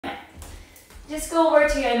Just go over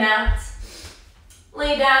to your mat.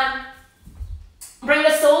 Lay down. Bring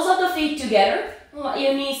the soles of the feet together. Want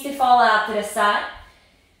your knees to fall out to the side.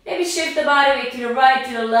 Maybe shift the body weight to the right,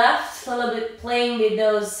 to the left. A little bit playing with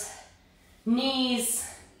those knees.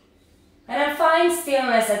 And then find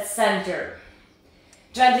stillness at center.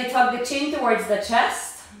 Gently tuck the chin towards the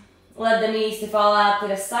chest. Let the knees to fall out to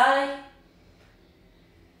the side.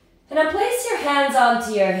 And then place your hands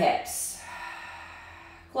onto your hips.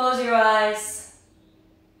 Close your eyes.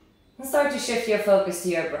 And start to shift your focus to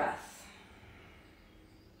your breath.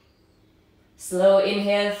 Slow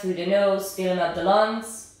inhale through the nose, filling up the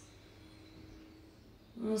lungs.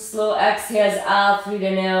 And slow exhales out through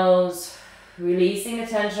the nose, releasing the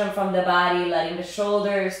tension from the body, letting the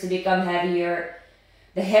shoulders to become heavier,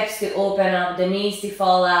 the hips to open up, the knees to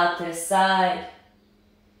fall out to the side.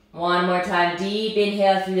 One more time, deep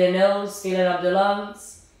inhale through the nose, filling up the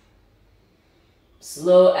lungs.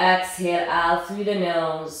 Slow exhale out through the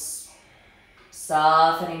nose,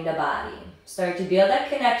 softening the body. Start to build that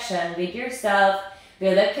connection with yourself,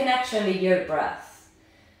 build that connection with your breath.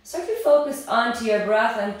 Start to focus onto your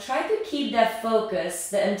breath and try to keep that focus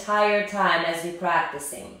the entire time as you're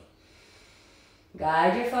practicing.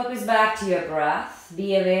 Guide your focus back to your breath.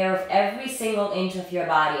 Be aware of every single inch of your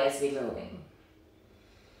body as we're moving.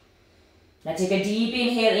 Now take a deep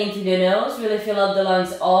inhale in through the nose. Really fill up the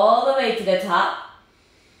lungs all the way to the top.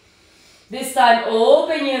 This time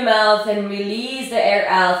open your mouth and release the air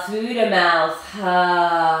out through the mouth.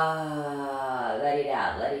 Let it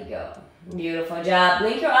out, let it go. Beautiful job.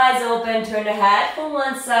 Blink your eyes open. Turn the head from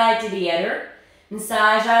one side to the other.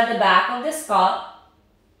 Massage out the back of the skull.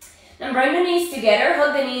 And bring the knees together.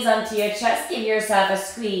 Hug the knees onto your chest. Give yourself a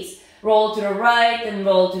squeeze. Roll to the right and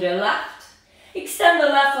roll to the left. Extend the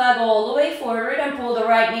left leg all the way forward and pull the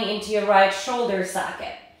right knee into your right shoulder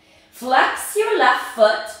socket. Flex your left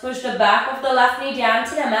foot. Push the back of the left knee down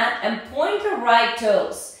to the mat and point the right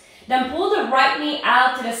toes. Then pull the right knee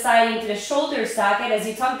out to the side into the shoulder socket as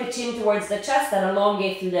you tuck the chin towards the chest and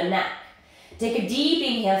elongate through the neck. Take a deep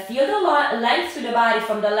inhale. Feel the length through the body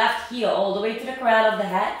from the left heel all the way to the crown of the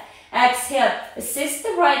head. Exhale. Assist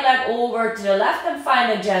the right leg over to the left and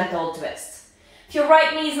find a gentle twist. If your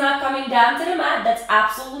right knee is not coming down to the mat, that's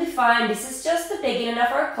absolutely fine. This is just the beginning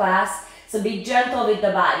of our class, so be gentle with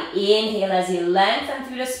the body. Inhale as you lengthen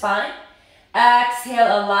through the spine. Exhale,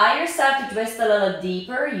 allow yourself to twist a little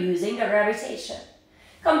deeper using the gravitation.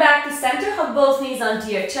 Come back to center, hug both knees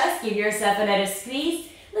onto your chest, give yourself another squeeze,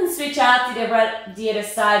 then switch out to the other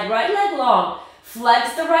side, right leg long.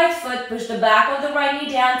 Flex the right foot, push the back of the right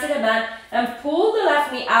knee down to the mat, and pull the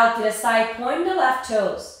left knee out to the side, point the left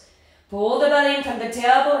toes. Pull the belly in, tuck the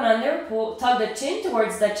tailbone under, tuck the chin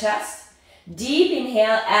towards the chest. Deep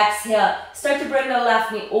inhale, exhale. Start to bring the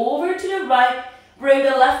left knee over to the right. Bring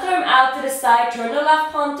the left arm out to the side, turn the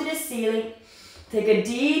left palm to the ceiling. Take a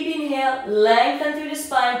deep inhale, lengthen through the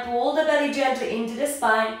spine, pull the belly gently into the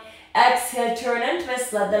spine. Exhale, turn and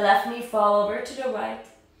twist, let the left knee fall over to the right.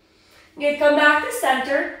 You're gonna come back to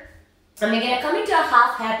center, and you're gonna come into a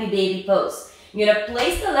half happy baby pose. You're gonna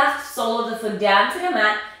place the left sole of the foot down to the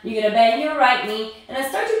mat. You're gonna bend your right knee, and then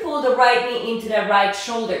start to pull the right knee into the right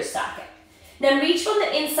shoulder socket. Then reach from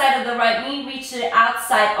the inside of the right knee, reach to the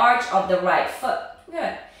outside arch of the right foot.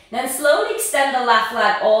 Good. Then slowly extend the left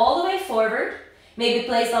leg all the way forward. Maybe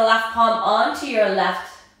place the left palm onto your left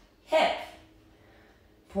hip.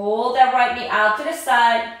 Pull that right knee out to the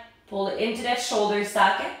side. Pull it into that shoulder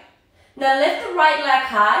socket. Then lift the right leg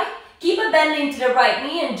high. Keep a bend into the right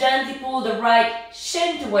knee and gently pull the right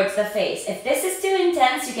shin towards the face. If this is too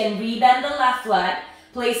intense, you can rebend the left leg,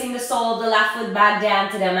 placing the sole of the left foot back down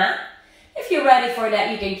to the mat. If you're ready for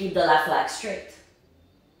that, you can keep the left leg straight.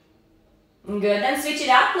 Good, then switch it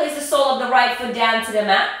out. Place the sole of the right foot down to the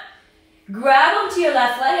mat. Grab onto your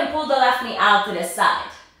left leg and pull the left knee out to the side.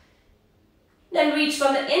 Then reach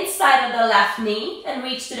from the inside of the left knee and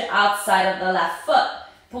reach to the outside of the left foot.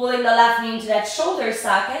 Pulling the left knee into that shoulder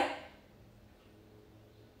socket.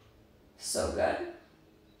 So good.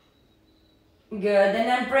 Good, and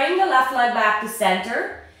then bring the left leg back to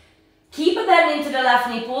center. Keep a bend into the left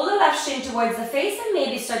knee, pull the left shin towards the face and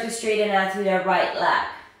maybe start to straighten out through the right leg.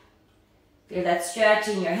 Feel that stretch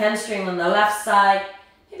in your hamstring on the left side.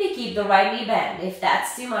 Maybe keep the right knee bent if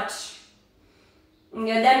that's too much. Good,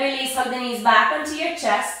 then release, hug the knees back onto your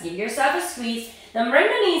chest. Give yourself a squeeze. Then bring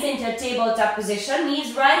the knees into a tabletop position.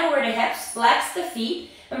 Knees right over the hips. Flex the feet.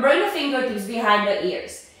 And bring the fingertips behind the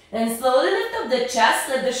ears. Then slowly lift up the chest.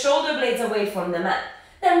 Lift the shoulder blades away from the mat.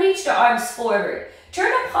 Then reach the arms forward.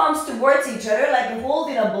 Turn the palms towards each other like you're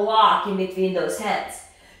holding a block in between those hands.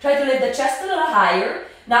 Try to lift the chest a little higher.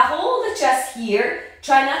 Now hold the chest here.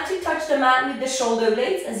 Try not to touch the mat with the shoulder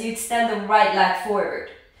blades as you extend the right leg forward.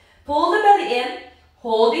 Pull the belly in,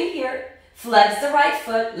 hold it here, flex the right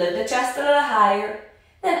foot, lift the chest a little higher.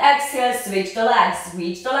 Then exhale, switch the legs.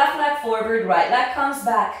 Reach the left leg forward, right leg comes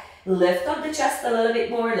back. Lift up the chest a little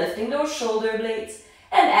bit more, lifting those shoulder blades.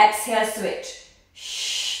 And exhale, switch.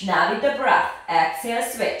 Shh. Now with the breath. Exhale,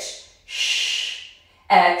 switch. Shh.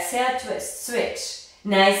 Exhale, twist, switch.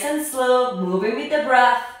 Nice and slow, moving with the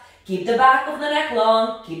breath. Keep the back of the neck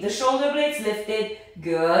long. Keep the shoulder blades lifted.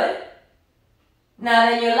 Good. Now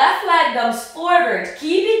then your left leg comes forward.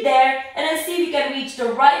 Keep it there. And then see if you can reach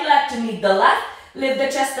the right leg to meet the left. Lift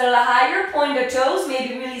the chest a little higher, point the toes,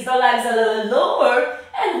 maybe release the legs a little lower,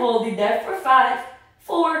 and hold it there for 5,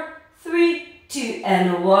 4, 3, 2,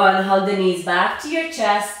 and 1. Hold the knees back to your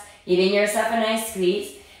chest, giving yourself a nice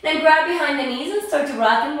squeeze. Then grab behind the knees and start to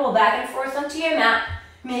rock and roll back and forth onto your mat.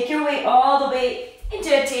 Make your way all the way into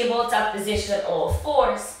a tabletop position, all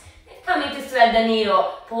fours. Then coming to thread the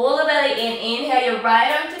needle, pull the belly in, inhale your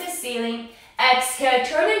right arm to the ceiling. Exhale,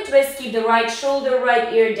 turn and twist, keep the right shoulder,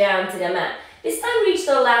 right ear down to the mat. This time reach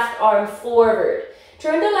the left arm forward.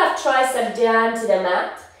 Turn the left tricep down to the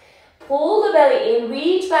mat. Pull the belly in,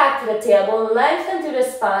 reach back to the tailbone, lengthen to the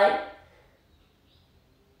spine.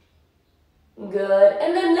 Good.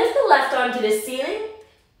 And then lift the left arm to the ceiling.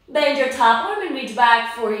 Bend your top arm and reach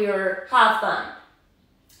back for your half bind.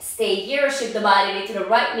 Stay here, shift the body weight to the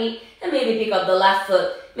right knee and maybe pick up the left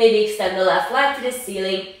foot. Maybe extend the left leg to the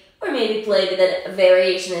ceiling or maybe play with a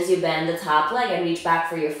variation as you bend the top leg and reach back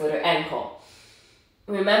for your foot or ankle.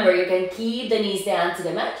 Remember, you can keep the knees down to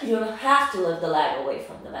the mat. You don't have to lift the leg away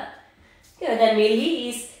from the mat. Good, then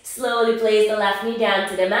release. Slowly place the left knee down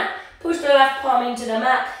to the mat. Push the left palm into the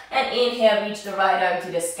mat. And inhale, reach the right arm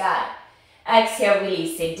to the sky. Exhale,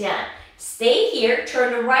 release it down. Stay here.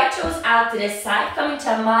 Turn the right toes out to the side. Come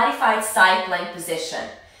into a modified side plank position.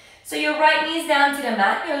 So your right knee is down to the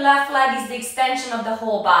mat. Your left leg is the extension of the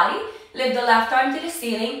whole body. Lift the left arm to the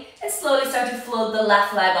ceiling. And slowly start to float the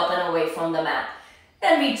left leg up and away from the mat.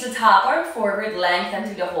 Then reach the top arm forward, lengthen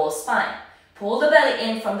through the whole spine. Pull the belly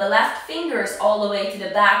in from the left fingers all the way to the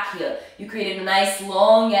back heel. You created a nice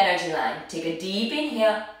long energy line. Take a deep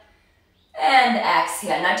inhale and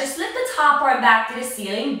exhale. Now just lift the top arm back to the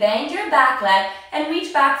ceiling, bend your back leg and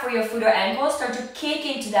reach back for your foot or ankle. Start to kick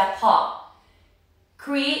into that palm.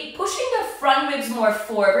 Pushing the front ribs more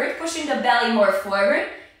forward, pushing the belly more forward.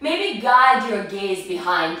 Maybe guide your gaze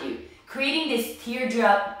behind you, creating this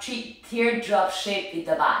teardrop shape with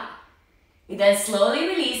the body. You then slowly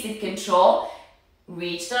release with control.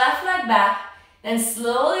 Reach the left leg back. Then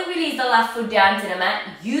slowly release the left foot down to the mat.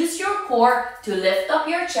 Use your core to lift up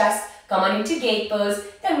your chest. Come on into gate pose.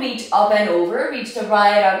 Then reach up and over. Reach the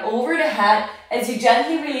right arm over the head as you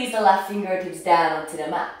gently release the left fingertips down onto the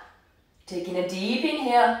mat. Taking a deep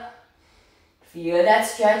inhale. Feel that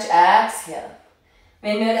stretch. Exhale.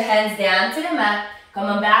 Windmill the hands down to the mat. Come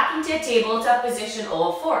on back into a tabletop position,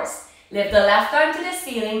 all fours. Lift the left arm to the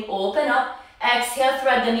ceiling, open up. Exhale,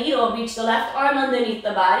 thread the needle, reach the left arm underneath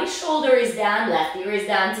the body. Shoulder is down, left ear is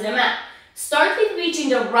down to the mat. Start with reaching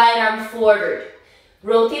the right arm forward.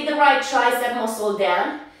 Rotate the right tricep muscle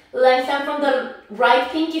down. Lengthen from the right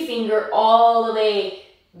pinky finger all the way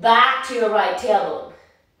back to your right tailbone.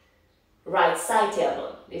 Right side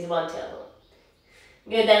tailbone. This is one tailbone.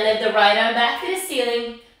 Good, then lift the right arm back to the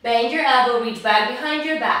ceiling. Bend your elbow, reach back behind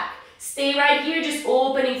your back. Stay right here, just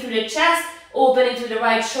opening through the chest, opening through the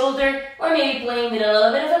right shoulder, or maybe playing with a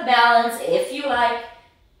little bit of a balance if you like.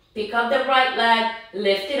 Pick up the right leg,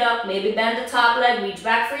 lift it up, maybe bend the top leg, reach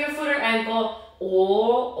back for your foot or ankle,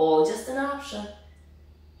 or just an option.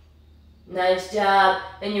 Nice job.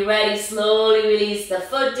 When you're ready, slowly release the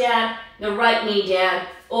foot down, the right knee down,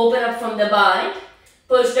 open up from the bind,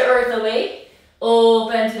 push the earth away,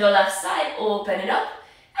 open to the left side, open it up,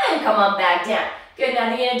 and come on back down. Good, now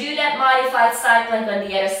you're going to do that modified side plank on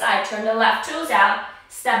the other side. Turn the left toes out,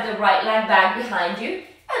 step the right leg back behind you,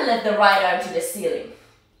 and lift the right arm to the ceiling.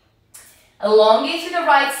 Elongate through the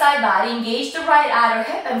right side body, engage the right outer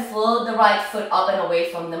hip, and float the right foot up and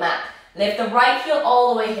away from the mat. Lift the right heel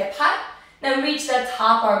all the way hip high, then reach that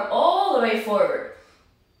top arm all the way forward.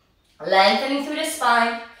 Lengthening through the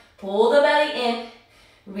spine, pull the belly in,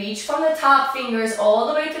 reach from the top fingers all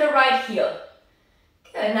the way to the right heel.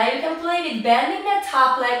 Good, now you can play with bending that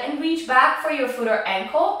top leg and reach back for your foot or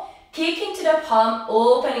ankle, kicking to the palm,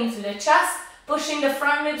 opening through the chest, pushing the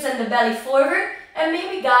front ribs and the belly forward, and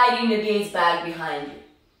maybe guiding the gaze back behind you.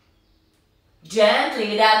 Gently,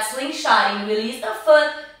 without slingshotting, release the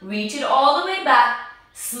foot, reach it all the way back,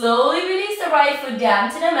 slowly release the right foot down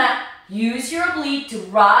to the mat, use your oblique to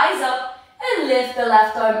rise up, and lift the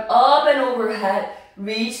left arm up and overhead,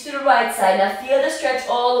 reach to the right side. Now feel the stretch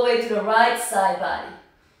all the way to the right side body.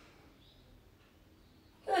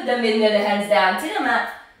 Good, then bring the hands down to the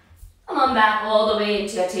mat. Come on back all the way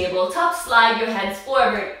into a tabletop. Slide your hands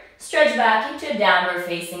forward. Stretch back into a downward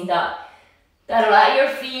facing dog. That'll allow your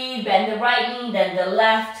feet, bend the right knee, then the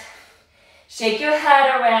left. Shake your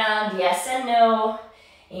head around, yes and no,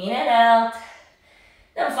 in and out.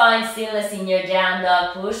 Then find stillness in your down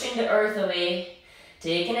dog, pushing the earth away.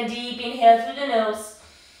 Taking a deep inhale through the nose.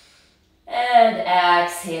 And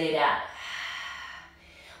exhale it out.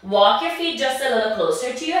 Walk your feet just a little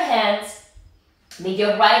closer to your hands. Make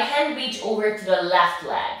your right hand reach over to the left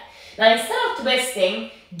leg. Now instead of twisting,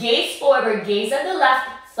 gaze forward, gaze at the left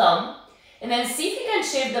thumb. And then see if you can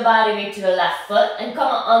shift the body weight to the left foot and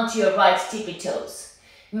come onto your right tippy toes.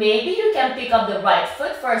 Maybe you can pick up the right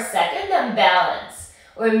foot for a second and balance.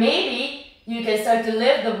 Or maybe you can start to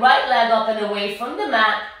lift the right leg up and away from the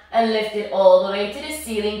mat and lift it all the way to the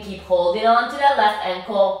ceiling. Keep holding on to that left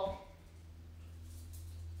ankle.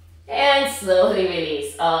 And slowly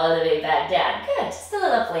release all the way back down. Good, just a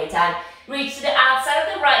little playtime. Reach to the outside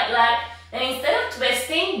of the right leg. And instead of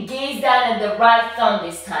twisting, gaze down at the right thumb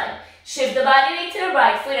this time. Shift the body weight to the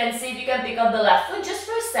right foot and see if you can pick up the left foot just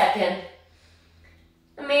for a second.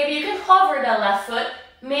 Maybe you can hover the left foot.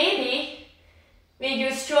 Maybe with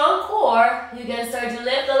your strong core, you can start to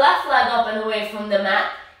lift the left leg up and away from the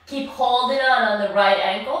mat. Keep holding on the right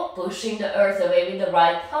ankle, pushing the earth away with the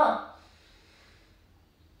right thumb.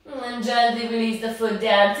 And gently release the foot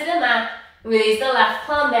down to the mat. Release the left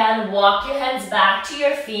palm down. Walk your hands back to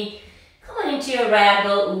your feet. Come on into your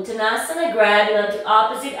ragdoll uttanasana, grabbing onto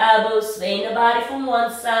opposite elbows, swaying the body from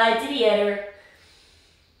one side to the other.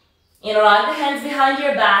 Interlock the hands behind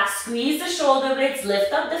your back, squeeze the shoulder blades,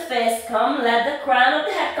 lift up the fist, come, let the crown of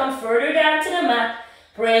the head come further down to the mat,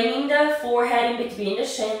 bringing the forehead in between the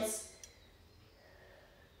shins.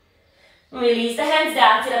 Release the hands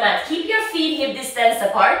down to the mat. Keep your feet hip distance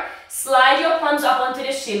apart, slide your palms up onto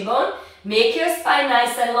the shin bone. Make your spine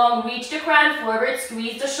nice and long, reach the crown forward,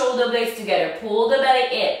 squeeze the shoulder blades together, pull the belly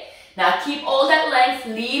in. Now keep all that length,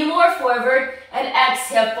 lean more forward, and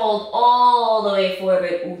exhale, fold all the way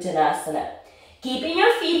forward, Uttanasana. Keeping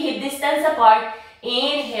your feet hip distance apart,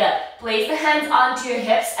 inhale, place the hands onto your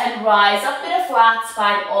hips and rise up with a flat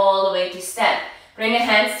spine all the way to stand. Bring the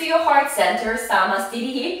hands to your heart center,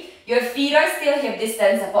 Samasthiti. Your feet are still hip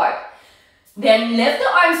distance apart. Then lift the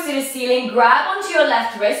arms to the ceiling, grab onto your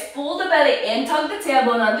left wrist, pull the belly in, tuck the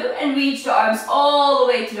tailbone under, and reach the arms all the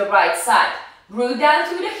way to the right side. Root down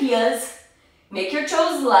through the heels, make your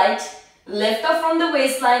toes light, lift up from the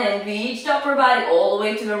waistline and reach the upper body all the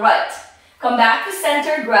way to the right. Come back to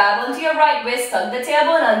center, grab onto your right wrist, tuck the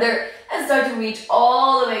tailbone under, and start to reach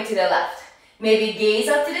all the way to the left. Maybe gaze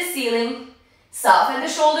up to the ceiling, soften the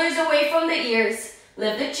shoulders away from the ears,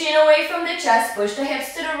 lift the chin away from the chest, push the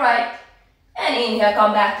hips to the right. And inhale,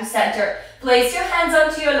 come back to center. Place your hands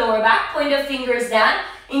onto your lower back, point the fingers down,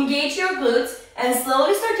 engage your glutes, and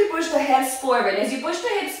slowly start to push the hips forward. As you push the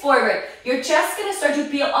hips forward, your chest is going to start to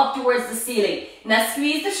peel up towards the ceiling. Now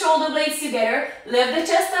squeeze the shoulder blades together, lift the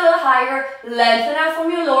chest a little higher, lengthen out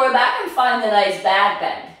from your lower back, and find a nice back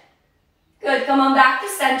bend. Good, come on back to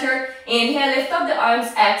center. Inhale, lift up the arms,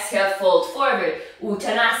 exhale, fold forward,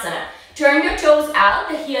 Uttanasana. Turn your toes out,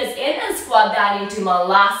 the heels in, and squat down into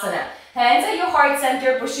Malasana. Hands at your heart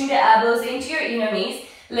center, pushing the elbows into your inner knees.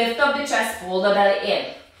 Lift up the chest, pull the belly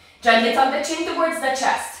in. Gently tuck the chin towards the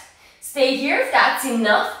chest. Stay here if that's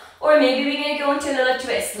enough. Or maybe we're going to go into a little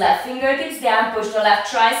twist. Left fingertips down, push the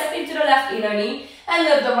left tricep into the left inner knee. And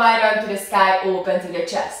lift the right arm to the sky, open to the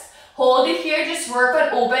chest. Hold it here, just work on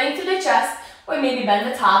opening to the chest. Or maybe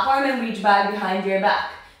bend the top arm and reach back behind your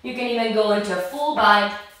back. You can even go into a full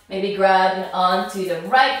bind. Maybe grab onto the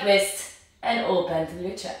right wrist and open to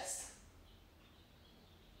your chest.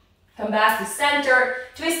 Come back to center,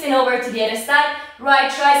 twisting over to the other side.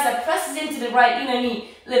 Right tricep presses into the right inner knee.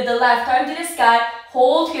 Lift the left arm to the sky.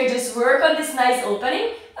 Hold here, just work on this nice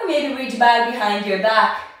opening. Or maybe reach back behind your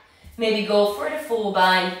back. Maybe go for the full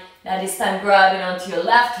bind. Now this time grabbing onto your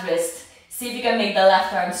left wrist. See if you can make the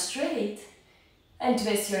left arm straight. And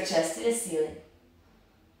twist your chest to the ceiling.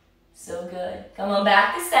 So good. Come on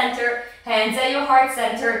back to center. Hands at your heart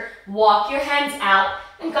center. Walk your hands out.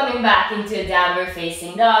 And coming back into a downward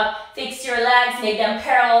facing dog. Fix your legs, make them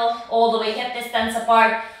parallel, all the way hip distance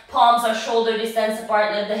apart. Palms are shoulder distance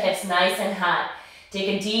apart, lift the hips nice and high. Take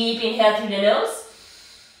a deep inhale through the nose.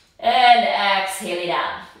 And exhale it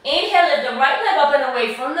out. Inhale, lift the right leg up and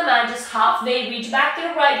away from the mat, just halfway, reach back to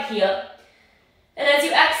the right heel. And as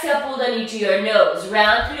you exhale, pull the knee to your nose.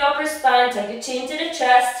 Round through the upper spine, tuck the chin to the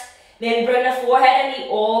chest. Then bring the forehead and knee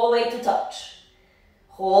all the way to touch.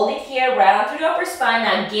 Hold it here, round through the upper spine.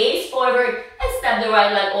 Now gaze forward and step the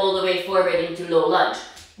right leg all the way forward into low lunge.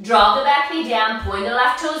 Drop the back knee down, point the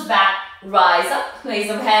left toes back, rise up, place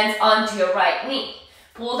some hands onto your right knee.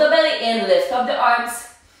 Pull the belly in, lift up the arms,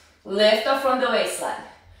 lift up from the waistline.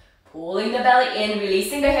 Pulling the belly in,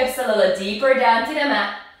 releasing the hips a little deeper down to the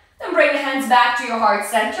mat. Then bring the hands back to your heart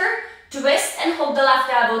center. Twist and hook the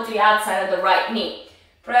left elbow to the outside of the right knee.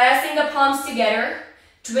 Pressing the palms together,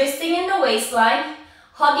 twisting in the waistline,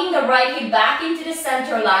 hugging the right hip back into the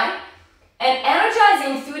center line, and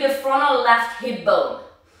energizing through the frontal left hip bone.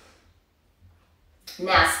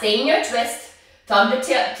 Now stay in your twist. Tug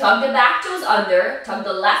the back toes under, tug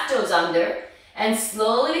the left toes under, and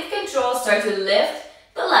slowly with control start to lift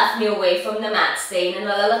the left knee away from the mat, staying in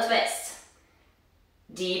a little twist.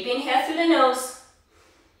 Deep inhale through the nose.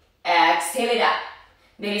 Exhale it out.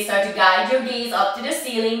 Maybe start to guide your gaze up to the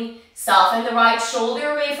ceiling. Soften the right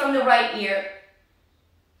shoulder away from the right ear.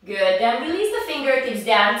 Good. Then release the fingertips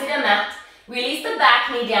down to the mat. Release the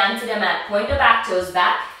back knee down to the mat. Point the back toes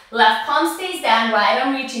back. Left palm stays down. Right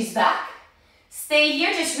arm reaches back. Stay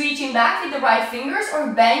here, just reaching back with the right fingers,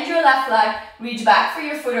 or bend your left leg. Reach back for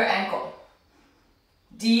your foot or ankle.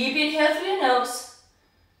 Deep inhale through the nose.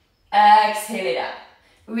 Exhale it out.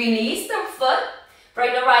 Release the foot.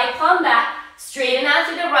 Bring the right palm back. Straighten out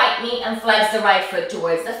to the right knee and flex the right foot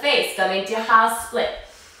towards the face. Come into half split.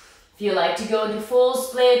 If you like to go to full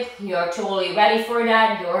split, you're totally ready for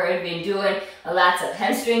that. You've been doing lots of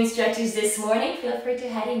hamstring stretches this morning. Feel free to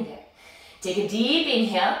head in there. Take a deep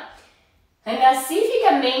inhale. And now see if you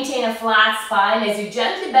can maintain a flat spine as you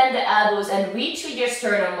gently bend the elbows and reach with your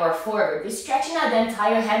sternum more forward. We're stretching out the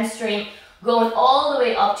entire hamstring, going all the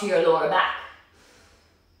way up to your lower back.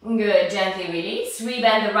 Good, gently release.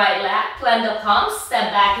 Rebend the right leg, plant the palms,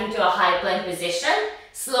 step back into a high plank position.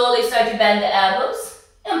 Slowly start to bend the elbows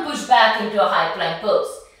and push back into a high plank pose.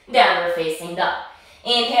 Downward facing dog.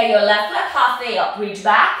 Inhale your left leg halfway up, reach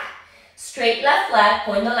back. Straight left leg,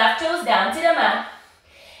 point the left toes down to the mat.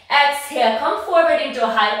 Exhale, come forward into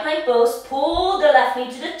a high plank pose. Pull the left knee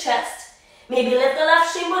to the chest. Maybe lift the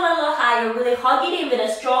left shin bone a little higher. Really hug it in with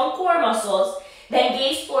the strong core muscles. Then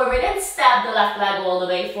gaze forward and step the left leg all the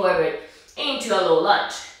way forward into a low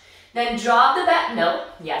lunge. Then drop the back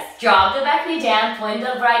knee down, point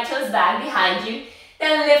the right toes back behind you.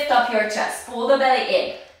 Then lift up your chest, pull the belly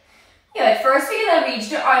in. Good, first we're gonna reach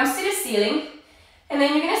the arms to the ceiling. And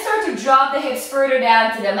then you're gonna start to drop the hips further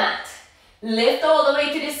down to the mat. Lift all the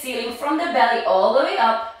way to the ceiling from the belly all the way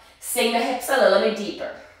up. Sink the hips a little bit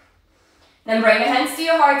deeper. Then bring the hands to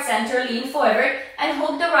your heart center, lean forward, and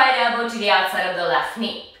hook the right elbow to the outside of the left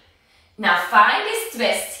knee. Now find this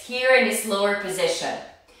twist here in this lower position.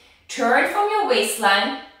 Turn from your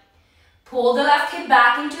waistline, pull the left hip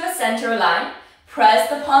back into a center line, press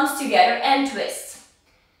the palms together and twist.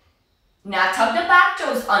 Now tuck the back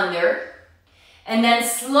toes under, and then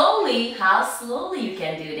slowly, how slowly you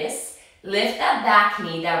can do this, lift that back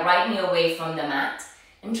knee, that right knee away from the mat,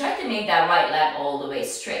 and try to make that right leg all the way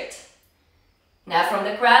straight. Now from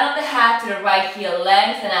the crown of the hat to the right heel,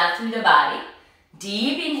 lengthen out through the body.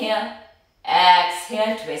 Deep inhale,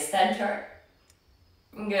 exhale, twist and turn.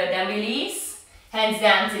 Good, then release, hands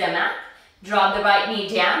down to the mat. Drop the right knee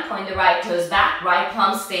down, point the right toes back, right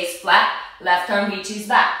palm stays flat, left arm reaches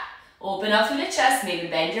back. Open up through the chest, maybe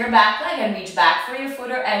bend your back leg and reach back for your foot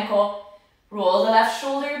or ankle. Roll the left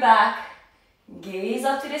shoulder back, gaze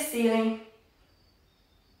up to the ceiling.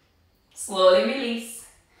 Slowly release.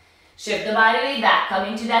 Shift the body weight back, come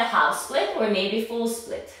into that half split or maybe full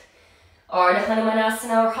split. Or the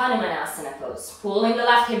Hanumanasana or Hanumanasana pose. Pulling the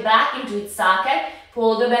left hip back into its socket,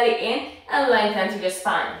 pull the belly in and lengthen through the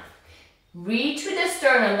spine. Reach with the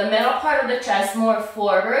sternum, the middle part of the chest more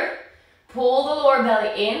forward. Pull the lower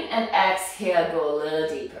belly in and exhale, go a little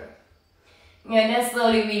deeper. And then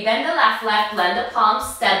slowly rebend the left leg, plant the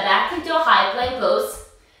palms, step back into a high plank pose.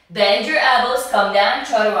 Bend your elbows, come down,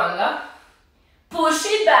 chaturanga. Push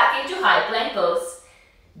it back into high plank pose.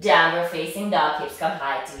 Downward facing dog, hips come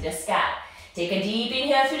high to the sky. Take a deep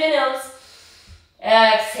inhale through the nose.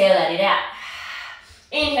 Exhale, let it out.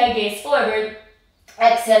 Inhale, gaze forward.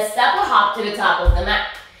 Exhale, step or hop to the top of the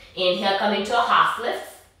mat. Inhale, come into a half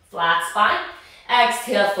lift, flat spine.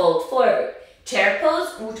 Exhale, fold forward. Chair pose,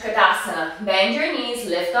 Utkatasana. Bend your knees,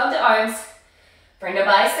 lift up the arms. Bring the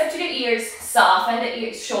bicep to the ears. Soften the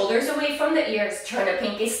ears, shoulders away from the ears. Turn the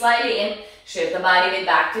pinky slightly in. Shift the body weight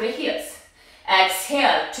back to the heels.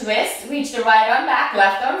 Exhale, twist, reach the right arm back,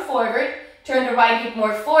 left arm forward. Turn the right hip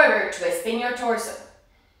more forward, twisting your torso.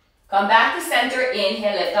 Come back to center,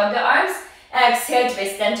 inhale, lift up the arms. Exhale,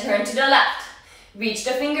 twist and turn to the left. Reach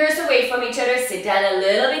the fingers away from each other, sit down a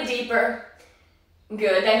little bit deeper.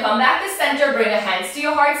 Good, then come back to center, bring the hands to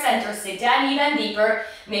your heart center, sit down even deeper,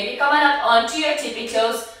 maybe coming up onto your tippy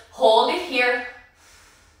toes, hold it here.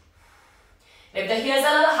 Lift the heels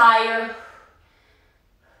a little higher.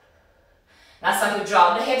 Now start to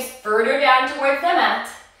drop the hips further down towards the mat.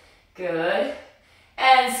 Good.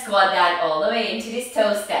 And squat down all the way into this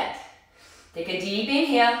toe stand. Take a deep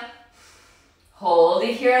inhale. Hold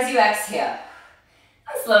it here as you exhale.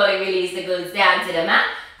 And slowly release the glutes down to the mat.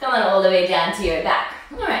 Come on all the way down to your back.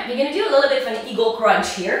 Alright, we're going to do a little bit of an eagle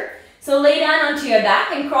crunch here. So lay down onto your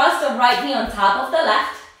back and cross the right knee on top of the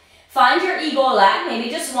left. Find your eagle leg, maybe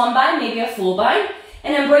just one bind, maybe a full bind.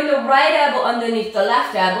 And then bring the right elbow underneath the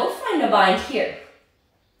left elbow. Find a bind here.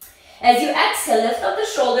 As you exhale, lift up the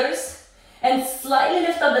shoulders and slightly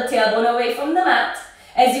lift up the tailbone away from the mat.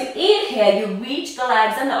 As you inhale, you reach the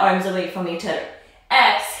legs and the arms away from each other.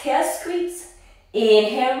 Exhale, squeeze.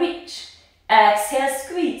 Inhale, reach. Exhale,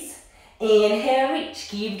 squeeze. Inhale, reach.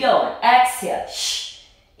 Keep going. Exhale. Shh.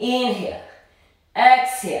 Inhale.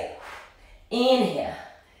 Exhale. Inhale.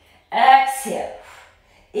 Exhale.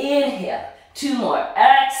 Inhale. Two more.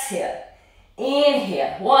 Exhale.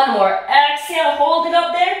 Inhale. One more. Exhale. Hold it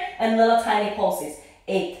up there. And little tiny pulses.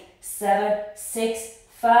 8, 7, 6,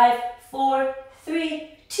 5, 4, 3,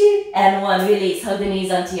 2, and 1. Release. Hug the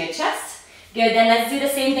knees onto your chest. Good. Then let's do the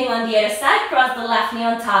same thing on the other side. Cross the left knee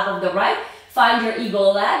on top of the right. Find your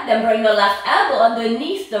eagle leg. Then bring the left elbow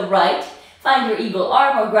underneath the right. Find your eagle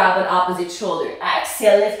arm or grab an opposite shoulder.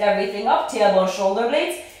 Exhale. Lift everything up. Tailbone, shoulder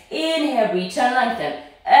blades. Inhale. Reach and lengthen.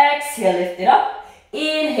 Exhale. Lift it up.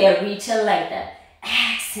 Inhale. Reach and lengthen.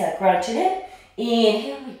 Exhale. Crunch it in.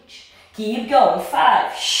 Inhale. Reach. Keep going.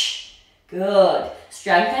 5. Shh. Good.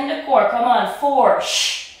 Strengthen the core. Come on. 4.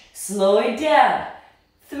 Shh. Slow it down.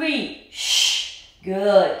 3. Shh.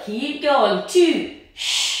 Good. Keep going. 2.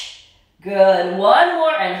 Shh. Good. One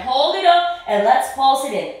more and hold it up and let's pulse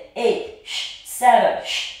it in. 8. Shh. 7.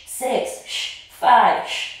 Shh. 6. Shh. 5.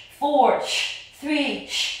 Shh. 4. Shh. 3.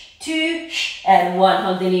 Shh. 2. Shh. And 1.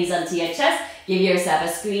 Hug the knees onto your chest. Give yourself a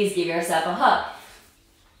squeeze. Give yourself a hug.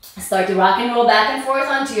 Start to rock and roll back and forth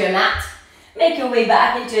onto your mat. Make your way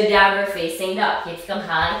back into a downward facing dog. Hips come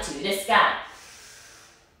high to the sky.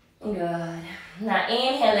 Good. Now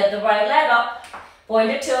inhale, lift the right leg up.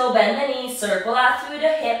 Point the toe, bend the knee, circle out through the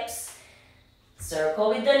hips. Circle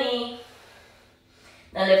with the knee.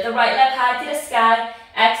 Now lift the right leg high to the sky.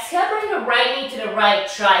 Exhale, bring the right knee to the right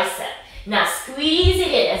tricep. Now squeeze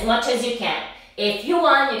it in as much as you can. If you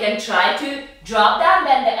want, you can try to drop down,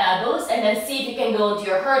 bend the elbows, and then see if you can go into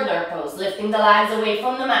your hurdler pose, lifting the legs away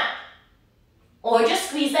from the mat. Or just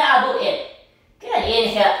squeeze the elbow in. Good.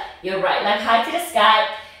 Inhale, your right leg high to the sky.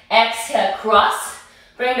 Exhale, cross.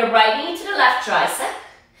 Bring the right knee to the left tricep.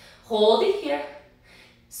 Hold it here.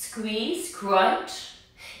 Squeeze, crunch.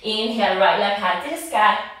 Inhale, right leg high to the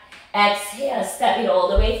sky. Exhale, step it all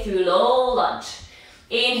the way through, low lunge.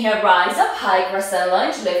 Inhale, rise up, high crescent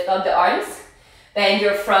lunge. Lift up the arms. Bend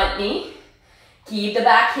your front knee. Keep the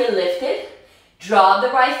back heel lifted. Drop the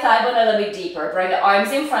right thigh bone a little bit deeper. Bring the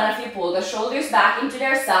arms in front of you. Pull the shoulders back into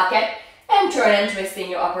their socket. And turn and twist in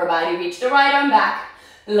your upper body. Reach the right arm back.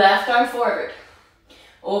 Left arm forward.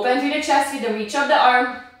 Open through the chest with the reach of the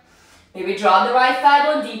arm. Maybe drop the right thigh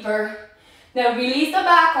bone deeper. Then release the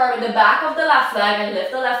back arm with the back of the left leg and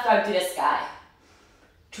lift the left arm to the sky.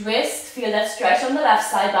 Twist. Feel that stretch on the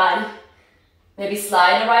left side body. Maybe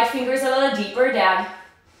slide the right fingers a little deeper down.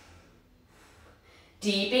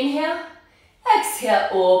 Deep inhale. Exhale,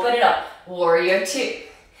 open it up. Warrior 2.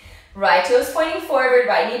 Right toes pointing forward,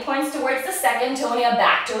 right knee points towards the second toe, your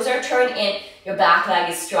back toes are turned in. Your back leg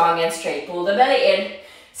is strong and straight. Pull the belly in.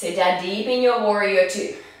 Sit down deep in your warrior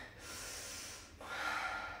 2.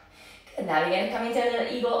 Good, now we're going to come into a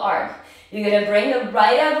little eagle arm. You're going to bring the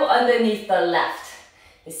right elbow underneath the left.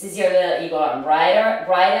 This is your little eagle arm. Right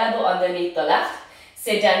elbow underneath the left.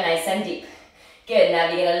 Sit down nice and deep. Good, now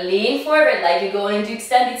you're going to lean forward like you're going into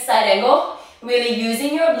extended side angle. Really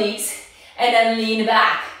using your obliques. And then lean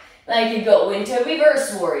back like you go into a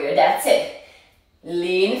reverse warrior. That's it.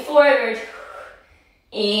 Lean forward.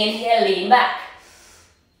 Inhale, lean back.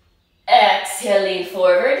 Exhale, lean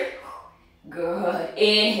forward. Good.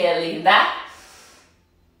 Inhale, lean back.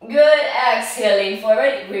 Good. Exhale, lean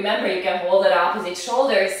forward. Remember, you can hold at opposite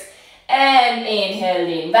shoulders. And inhale,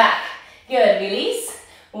 lean back. Good. Release.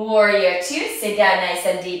 Warrior 2. Sit down nice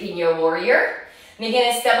and deep in your warrior. We're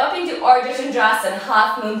going to step up into Ardha Chandrasana,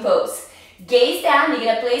 half moon pose. Gaze down. You're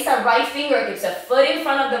going to place our right fingertips, a foot in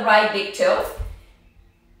front of the right big toe.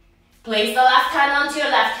 Place the left hand onto your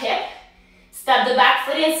left hip. Step the back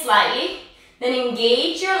foot in slightly. Then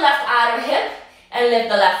engage your left outer hip and lift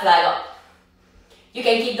the left leg up. You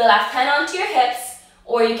can keep the left hand onto your hips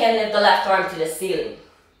or you can lift the left arm to the ceiling.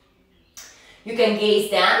 You can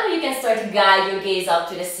gaze down, or you can start to guide your gaze up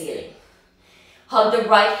to the ceiling. Hug the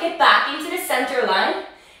right hip back into the center line.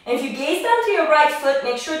 And if you gaze down to your right foot,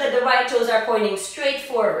 make sure that the right toes are pointing straight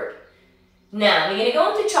forward. Now, we're going to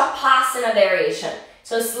go into Chapasana variation.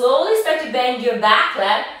 So slowly start to bend your back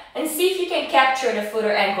leg and see if you can capture the foot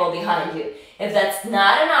or ankle behind you. If that's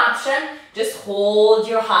not an option, just hold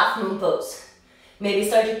your half moon pose. Maybe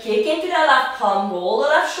start to kick into the left palm, roll the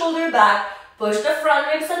left shoulder back, push the front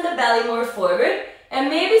ribs and the belly more forward, and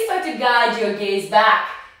maybe start to guide your gaze back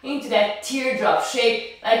into that teardrop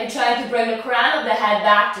shape, like you're trying to bring the crown of the head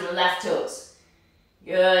back to the left toes.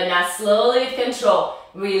 Good, now slowly with control,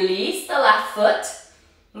 release the left foot.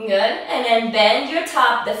 Good, and then bend your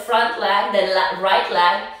top, the front leg, the right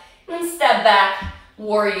leg, and step back,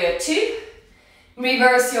 warrior two.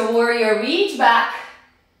 Reverse your warrior, reach back,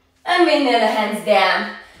 and bring the hands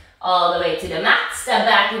down all the way to the mat. Step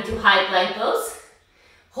back into high plank pose,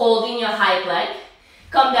 holding your high plank.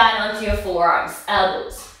 Come down onto your forearms,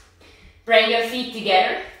 elbows. Bring your feet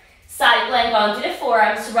together, side plank onto the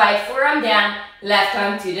forearms, right forearm down, left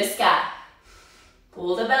arm to the sky.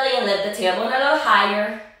 Pull the belly and lift the tailbone a little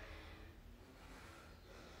higher.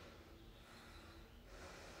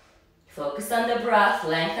 Focus on the breath,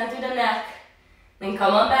 lengthen through the neck. Then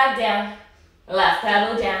come on back down, left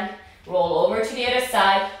elbow down, roll over to the other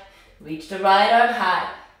side, reach the right arm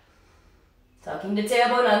high. Tucking the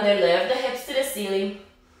tailbone under, lift the hips to the ceiling.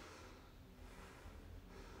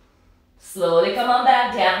 Slowly come on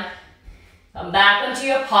back down. Come back onto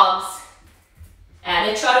your palms. And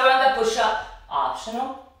a chaturanga push-up,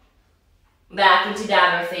 optional. Back into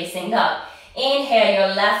downward facing dog. Inhale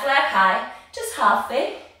your left leg high, just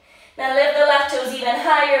halfway. Then lift the left toes even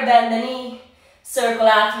higher, bend the knee. Circle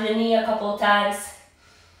out through the knee a couple of times.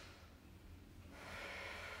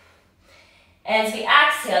 As we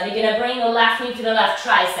exhale, we're going to bring the left knee to the left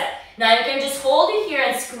tricep. Now you can just hold it here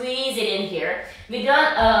and squeeze it in here. We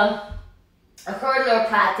done a hurdler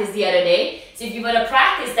practice the other day. So if you want to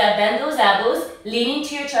practice that, bend those elbows, lean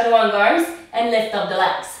into your chaturanga arms, and lift up the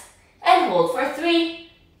legs. And hold for 3,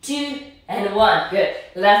 2, and 1. Good.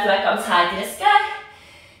 Left leg comes high to the sky.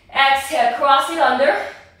 Exhale, cross it under.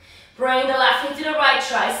 Bring the left knee to the right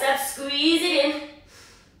tricep, squeeze it in.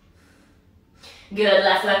 Good,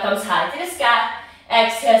 left leg comes high to the sky.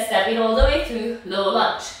 Exhale, step it all the way through, low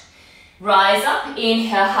lunge. Rise up,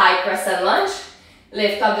 inhale, high crescent lunge.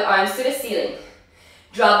 Lift up the arms to the ceiling.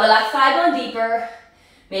 Drop the left thigh bone deeper.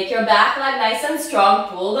 Make your back leg nice and strong,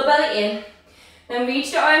 pull the belly in. Then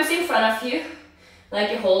reach the arms in front of you, like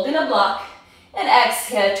you're holding a block. And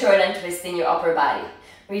exhale, turn and twist in your upper body.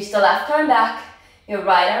 Reach the left arm back, your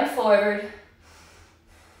right arm forward.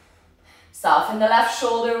 Soften the left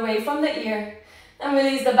shoulder away from the ear. And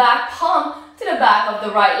release the back palm to the back of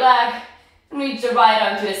the right leg. And reach the right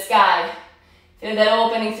arm to the sky. Feel that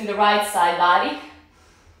opening through the right side body.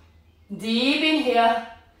 Deep inhale.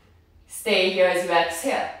 Stay here as you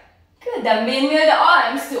exhale. Good, then windmill the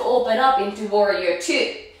arms to open up into warrior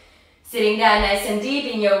two. Sitting down nice and deep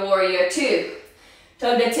in your warrior two.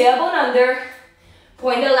 Tuck the tailbone under.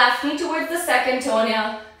 Point the left knee towards the second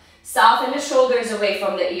toenail. Soften the shoulders away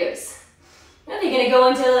from the ears. Now we're going to go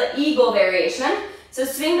into the eagle variation. So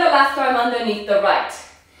swing the left arm underneath the right.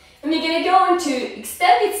 And we're going to go into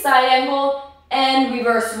extended side angle and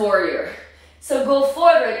reverse warrior. So go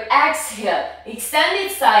forward, exhale,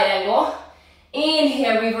 extended side angle.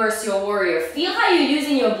 Inhale, reverse your warrior. Feel how you're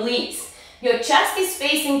using your obliques. Your chest is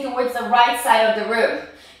facing towards the right side of the room.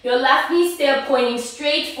 Your left knee still pointing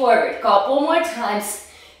straight forward. Couple more times.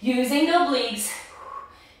 Using the obliques.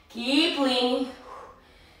 Keep leaning.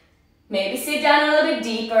 Maybe sit down a little bit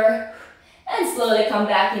deeper. And slowly come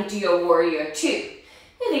back into your warrior two.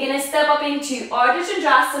 And you're going to step up into Ardha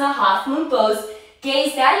Chandrasana, half moon pose.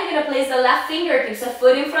 Gaze down. You're going to place the left fingertips, a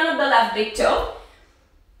foot in front of the left big toe.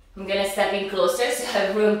 I'm going to step in closer so I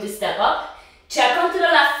have room to step up. Check onto the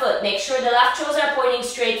left foot. Make sure the left toes are pointing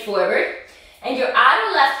straight forward. And your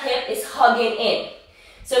outer left hip is hugging in.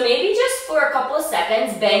 So maybe just for a couple of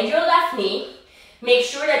seconds, bend your left knee. Make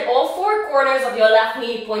sure that all four corners of your left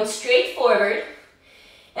knee point straight forward.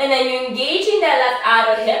 And then you're engaging that left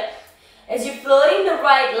outer hip as you're floating the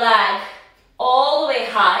right leg all the way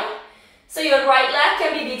high. So your right leg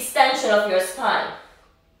can be the extension of your spine.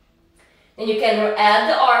 Then you can add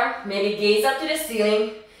the arm, maybe gaze up to the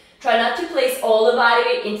ceiling. Try not to place all the body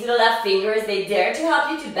weight into the left fingers. They dare to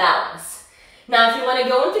help you to balance. Now if you want to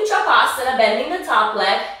go into Chapasana, bending the top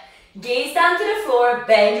leg, gaze down to the floor,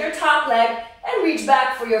 bend your top leg, and reach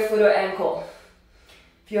back for your foot or ankle.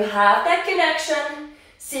 If you have that connection,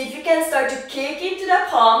 see if you can start to kick into the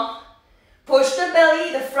palm, Push the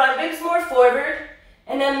belly, the front ribs more forward,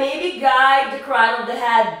 and then maybe guide the crown of the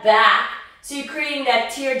head back so you're creating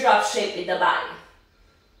that teardrop shape with the body.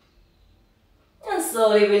 And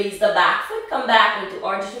slowly release the back foot, come back into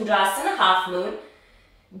Ardha Chandrasana, half moon.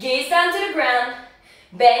 Gaze down to the ground,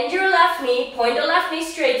 bend your left knee, point the left knee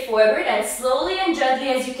straight forward, and slowly and gently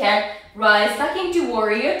as you can, rise back into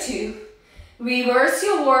Warrior Two. Reverse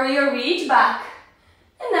your warrior, reach back,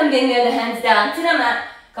 and then bring the hands down to the mat.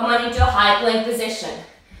 Come on into a high plank position.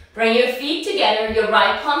 Bring your feet together, your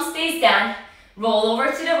right palm stays down. Roll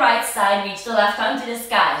over to the right side, reach the left arm to the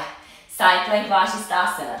sky. Side plank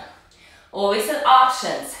Vashisthasana. Always have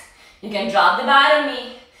options. You can drop the bottom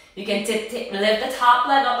knee. You can lift the top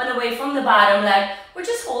leg up and away from the bottom leg, or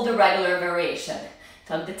just hold a regular variation.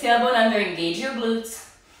 Tuck the tailbone under, engage your glutes.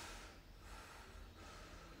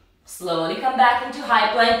 Slowly come back into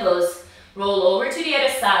high plank pose. Roll over to the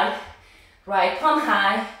other side. Right palm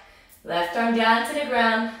high, left arm down to the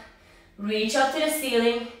ground. Reach up to the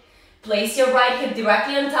ceiling. Place your right hip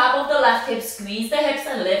directly on top of the left hip. Squeeze the hips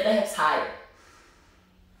and lift the hips higher.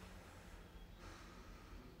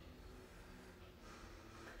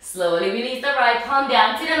 Slowly release the right palm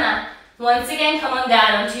down to the mat. Once again, come on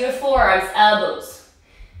down onto your forearms, elbows.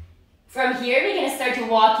 From here, we're going to start to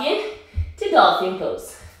walk in to dolphin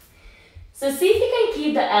pose. So see if you can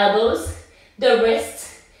keep the elbows, the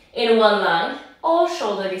wrists in one line, all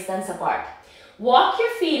shoulder distance apart. Walk your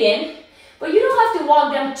feet in, but you don't have to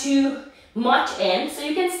walk them too much in, so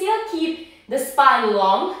you can still keep the spine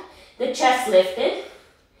long, the chest lifted.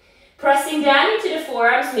 Pressing down into the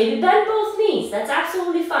forearms, maybe bend both knees, that's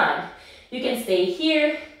absolutely fine. You can stay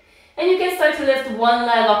here, and you can start to lift one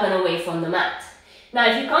leg up and away from the mat. Now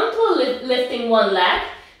if you come to lifting one leg,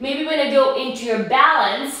 maybe when you go into your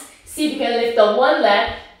balance, see if you can lift the one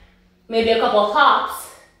leg, maybe a couple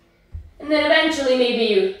hops, and then eventually maybe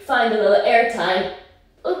you find a little air time.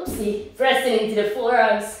 Oopsie, pressing into the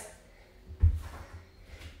forearms.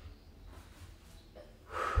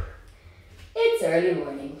 It's early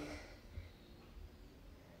morning.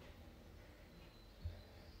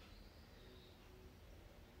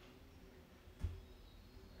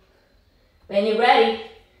 When you're ready,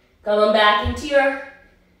 come on back into your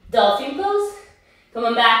dolphin pose. Come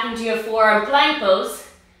on back into your forearm plank pose.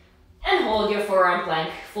 And hold your forearm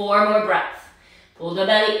plank. 4 more breaths. Pull the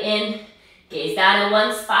belly in. Gaze down in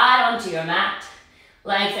one spot onto your mat.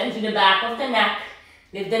 Lengthen to the back of the neck.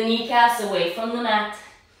 Lift the kneecaps away from the mat.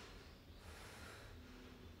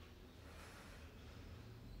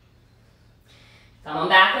 Come on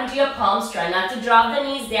back onto your palms. Try not to drop the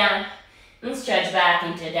knees down. And stretch back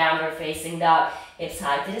into downward facing dog. Hips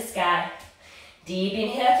high to the sky. Deep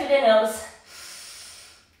inhale through the nose.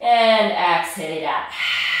 And exhale it out.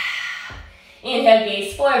 Inhale,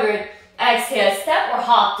 gaze forward. Exhale, step or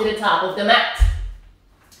hop to the top of the mat.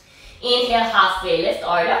 Inhale, halfway lift,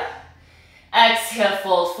 Ardha. Exhale,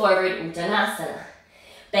 fold forward, Uttanasana.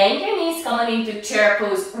 Bend your knees, come on into chair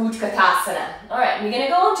pose, Utkatasana. Alright, we're gonna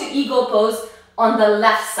go into eagle pose on the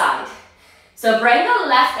left side. So bring the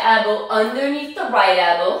left elbow underneath the right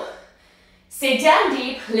elbow. Sit down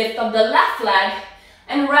deep, lift up the left leg,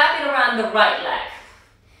 and wrap it around the right leg.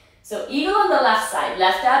 So eagle on the left side,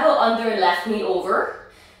 left elbow under, left knee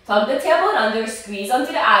over. Tuck the tailbone under, squeeze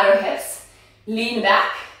onto the outer hips. Lean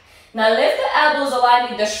back. Now lift the elbows aligned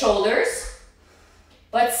with the shoulders,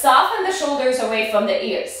 but soften the shoulders away from the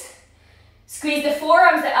ears. Squeeze the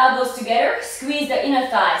forearms, the elbows together, squeeze the inner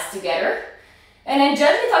thighs together. And then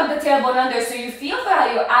gently tuck the tailbone under so you feel for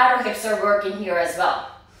how your outer hips are working here as well.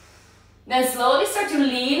 Then slowly start to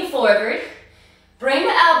lean forward. Bring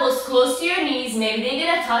the elbows close to your knees. Maybe they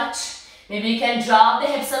did a touch. Maybe you can drop the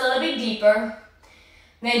hips a little bit deeper.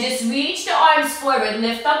 Then just reach the arms forward.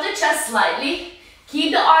 Lift up the chest slightly.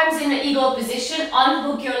 Keep the arms in the eagle position.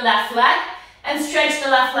 Unhook your left leg and stretch the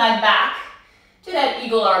left leg back to that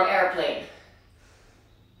eagle arm airplane.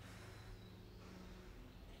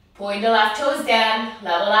 Point the left toes down,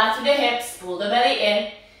 level out to the hips, pull the belly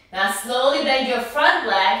in. Now slowly bend your front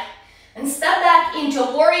leg and step back into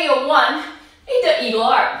warrior one with the eagle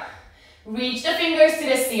arm. Reach the fingers to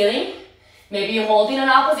the ceiling. Maybe you're holding on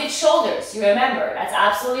opposite shoulders. You remember, that's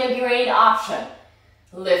absolutely a great option.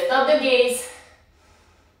 Lift up the gaze.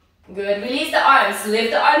 Good, release the arms.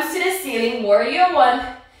 Lift the arms to the ceiling, warrior one.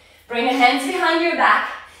 Bring the hands behind your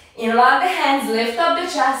back. Interlock the hands, lift up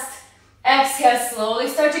the chest. Exhale, slowly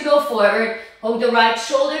start to go forward. Hold the right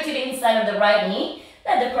shoulder to the inside of the right knee.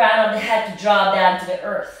 Let the crown of the head to drop down to the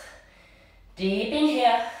earth. Deep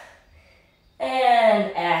inhale.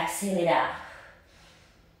 And exhale it out.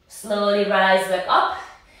 Slowly rise back up.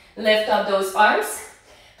 Lift up those arms.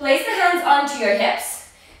 Place the hands onto your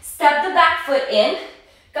hips. Step the back foot in,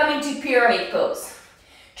 come into pyramid pose.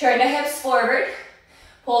 Turn the hips forward,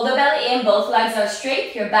 pull the belly in, both legs are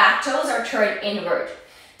straight, your back toes are turned inward.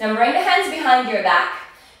 Then bring the hands behind your back.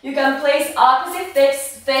 You can place opposite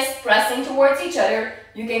fists pressing towards each other.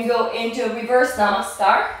 You can go into a reverse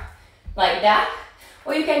namaskar, like that,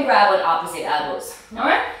 or you can grab on opposite elbows.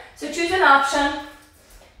 Alright? So choose an option.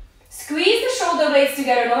 Squeeze the shoulder blades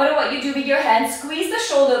together, no matter what you do with your hands. Squeeze the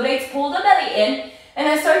shoulder blades, pull the belly in, and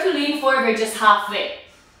then start to lean forward just halfway.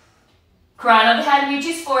 Crown of the head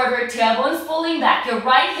reaches forward, tailbone's pulling back. Your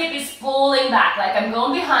right hip is pulling back, like I'm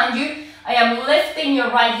going behind you. I am lifting your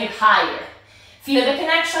right hip higher. Feel the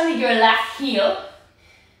connection with your left heel.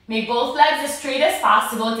 Make both legs as straight as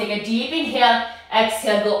possible. Take a deep inhale,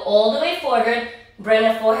 exhale, go all the way forward. Bring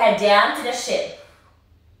the forehead down to the shin.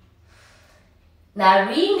 Now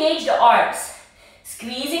re-engage the arms.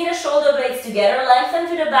 Squeezing the shoulder blades together, lengthen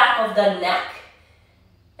to the back of the neck.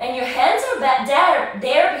 And your hands are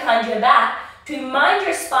there behind your back to remind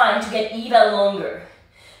your spine to get even longer.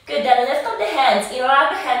 Good, then lift up the hands, allow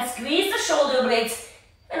the hands, squeeze the shoulder blades,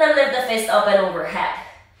 and then lift the fist up and overhead.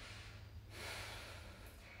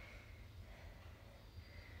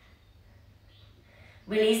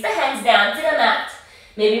 Release the hands down to the mat.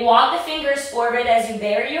 Maybe walk the fingers forward as you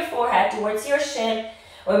bury your forehead towards your shin,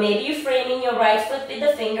 or maybe you're framing your right foot with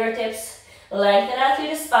the fingertips. Lengthen out through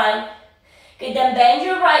the spine. Good, then bend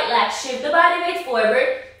your right leg, shift the body weight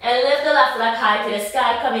forward, and lift the left leg high to the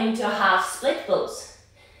sky, coming into a half split pose.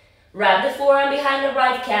 Wrap the forearm behind the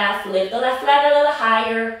right calf, lift the left leg a little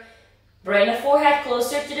higher, bring the forehead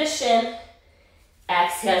closer to the shin.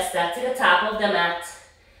 Exhale, step to the top of the mat.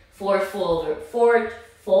 Fold forward,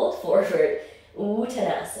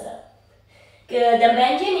 Uttanasana. Good, then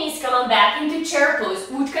bend your knees, come on back into chair pose,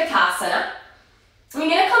 Utkatasana. We're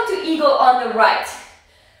gonna come to eagle on the right.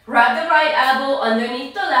 Wrap the right elbow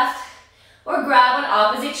underneath the left, or grab on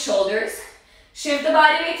opposite shoulders. Shift the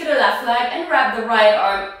body weight to the left leg and wrap the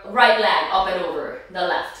right leg up and over the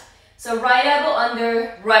left. So right elbow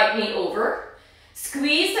under, right knee over.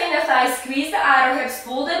 Squeeze the inner thighs, squeeze the outer hips,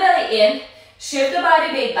 pull the belly in. Shift the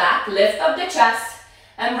body weight back, lift up the chest,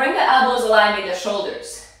 and bring the elbows aligned with the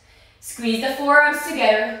shoulders. Squeeze the forearms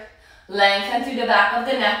together, lengthen through the back of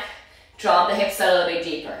the neck, drop the hips a little bit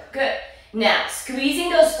deeper. Good. Now, squeezing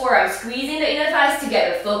those forearms, squeezing the inner thighs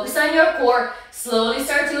together, focus on your core, slowly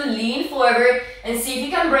start to lean forward and see if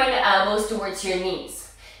you can bring the elbows towards your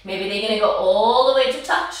knees. Maybe they're gonna go all the way to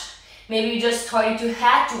touch. Maybe you just starting to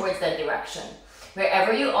head towards that direction.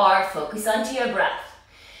 Wherever you are, focus onto your breath.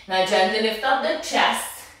 Now gently lift up the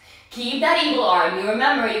chest, keep that eagle arm. You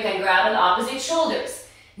remember you can grab on opposite shoulders.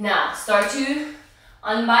 Now, start to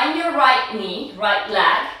unbind your right knee, right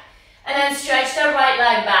leg, and then stretch the right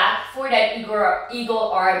leg back for that eagle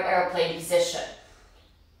arm airplane position.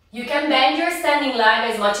 You can bend your standing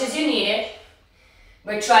leg as much as you need it,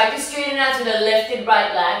 but try to straighten out with a lifted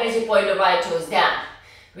right leg as you point the right toes down.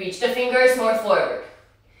 Reach the fingers more forward.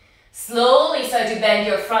 Slowly start to bend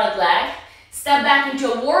your front leg. Step back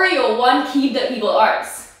into a warrior one, keep the eagle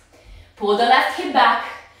arms. Pull the left hip back,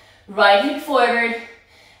 right hip forward,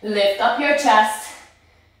 lift up your chest.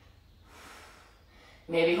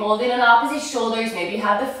 Maybe holding on opposite shoulders, maybe you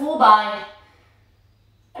have the full bind.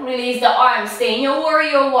 And release the arms, stay in your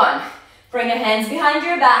warrior one. Bring the hands behind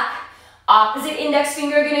your back. Opposite index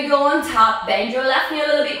finger gonna go on top. Bend your left knee a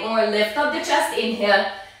little bit more, lift up the chest,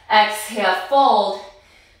 inhale, exhale, fold.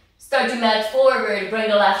 Start to melt forward, bring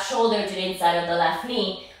the left shoulder to the inside of the left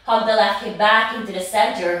knee. Hug the left hip back into the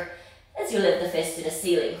center as you lift the fist to the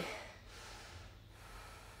ceiling.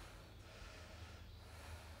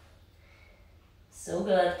 So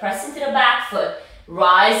good. Press into the back foot.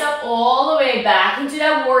 Rise up all the way back into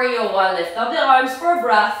that warrior one. Lift up the arms for a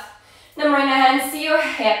breath. Then bring the hands to your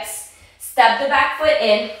hips. Step the back foot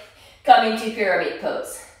in. Come into pyramid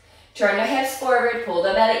pose. Turn the hips forward. Pull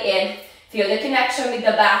the belly in. Feel the connection with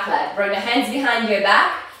the back leg. Bring the hands behind your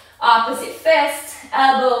back. Opposite fist,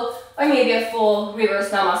 elbow, or maybe a full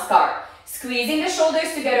reverse namaskar. Squeezing the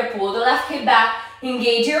shoulders together. Pull the left hip back.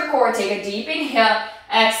 Engage your core. Take a deep inhale.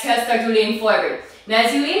 Exhale, start to lean forward. Now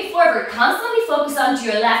as you lean forward, constantly focus onto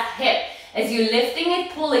your left hip as you're lifting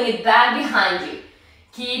it, pulling it back behind you.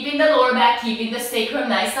 Keeping the lower back, keeping the sacrum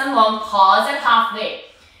nice and long. Pause at halfway.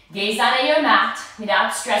 Gaze down at your mat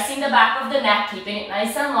without stressing the back of the neck, keeping it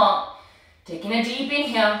nice and long. Taking a deep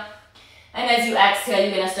inhale. And as you exhale,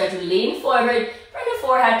 you're going to start to lean forward. Bring the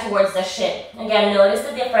forehead towards the shin. Again, notice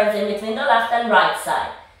the difference in between the left and right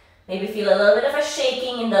side. Maybe feel a little bit of a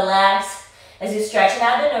shaking in the legs as you stretch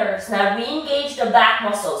out the nerves. Now re-engage the back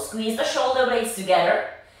muscles. Squeeze the shoulder blades together.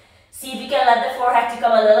 See if you can let the forehead to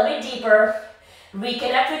come a little bit deeper.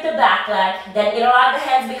 Reconnect with the back leg. Then interlock the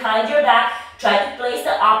hands behind your back. Try to place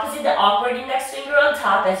the opposite, the awkward index finger on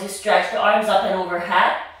top as you stretch the arms up and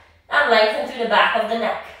overhead. And lengthen through the back of the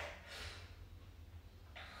neck.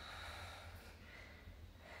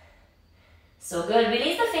 So good.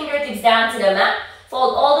 Release the fingertips down to the mat.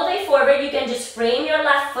 Fold all the way forward. You can just frame your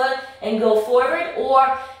left foot and go forward,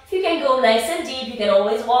 or if you can go nice and deep, you can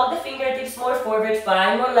always walk the fingertips more forward.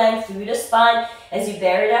 Find more length through the spine as you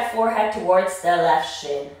bury that forehead towards the left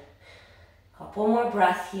shin. Couple more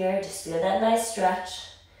breaths here. Just feel that nice stretch.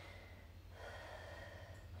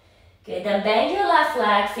 Good. Then bend your left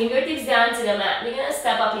leg, fingertips down to the mat. We're going to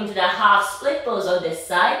step up into the half split pose on this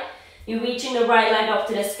side. You're reaching the right leg up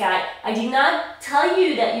to the sky. I did not tell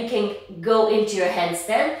you that you can go into your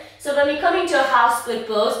handstand. So when we come into a half split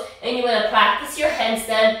pose and you want to practice your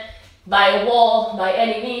handstand by a wall, by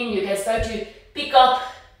any means, you can start to pick up,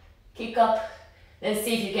 kick up, and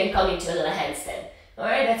see if you can come into a little handstand.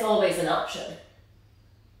 Alright, that's always an option.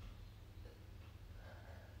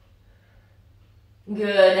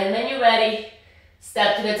 Good, and when you're ready,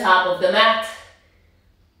 step to the top of the mat.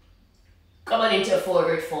 Come on into a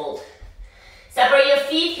forward fold. Separate your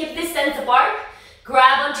feet, hip distance apart.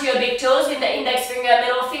 Grab onto your big toes with the index finger and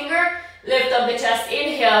middle finger. Lift up the chest,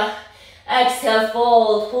 inhale. Exhale,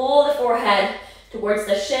 fold. Pull the forehead towards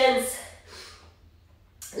the shins.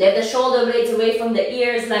 Lift the shoulder blades away from the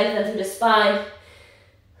ears, lengthen through the spine.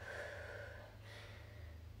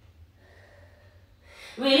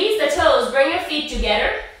 Release the toes, bring your feet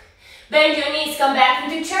together. Bend your knees, come back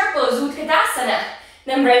into chair pose, Utkatasana.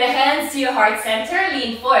 Then bring the hands to your heart center,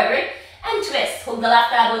 lean forward and twist. Hold the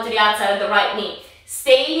left elbow to the outside of the right knee.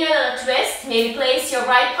 Stay in your little twist. Maybe place your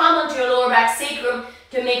right palm onto your lower back sacrum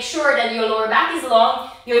to make sure that your lower back is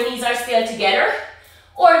long, your knees are still together.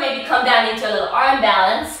 Or maybe come down into a little arm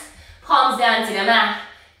balance, palms down to the mat,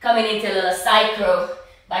 coming into a little side crow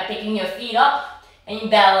by picking your feet up and you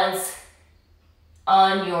balance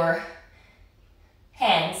on your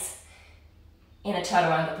hands in a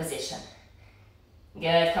chaturanga position.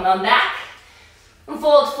 Good, come on back. And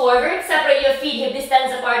fold forward, separate your feet, hip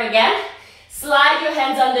distance apart again. Slide your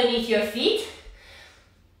hands underneath your feet.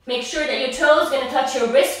 Make sure that your toes are going to touch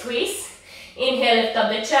your wrist crease. Inhale, lift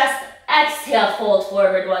up the chest. Exhale, fold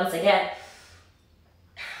forward once again.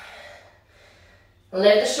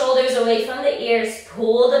 Lift the shoulders away from the ears.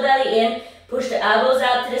 Pull the belly in. Push the elbows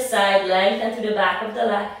out to the side. Lengthen through the back of the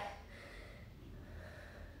leg.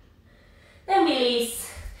 Then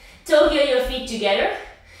release. Toe heel your feet together.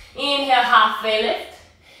 Inhale, halfway lift.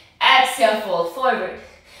 Exhale, fold forward.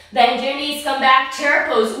 Bend your knees, come back, chair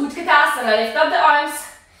pose, Utkatasana. Lift up the arms.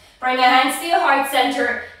 Bring the hands to your heart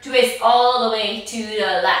center. Twist all the way to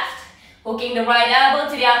the left. Hooking the right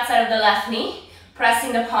elbow to the outside of the left knee.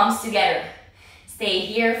 Pressing the palms together. Stay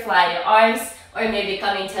here, fly your arms, or maybe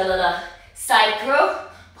come into a little side crow.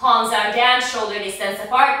 Palms are down, shoulder distance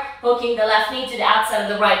apart. Hooking the left knee to the outside of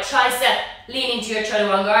the right tricep. Lean into your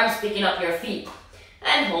chaturanga arms, picking up your feet.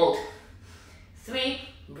 And hold. 3,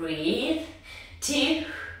 breathe. 2,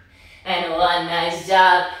 and 1. Nice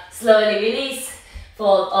job. Slowly release.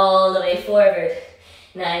 Fold all the way forward.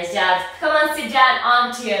 Nice job. Come on, sit down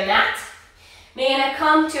onto your mat. We're gonna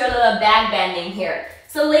come to a little back bending here.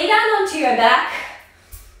 So lay down onto your back.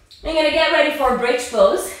 We're gonna get ready for bridge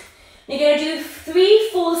pose. You're gonna do 3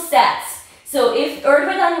 full sets. So if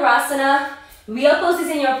Urdhva Dhanurasana, wheel pose is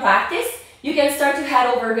in your practice, you can start to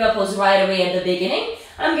head over wheel pose right away at the beginning.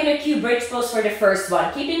 I'm gonna cue bridge pose for the first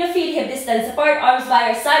one. Keeping the feet hip distance apart, arms by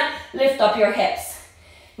your side, lift up your hips.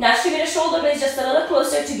 Now should the shoulder blades just a little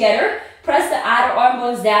closer together. Press the outer arm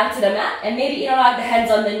bones down to the mat and maybe interlock the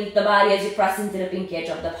hands underneath the body as you press into the pinky edge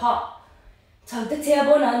of the palm. Tuck the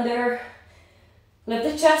tailbone under. Lift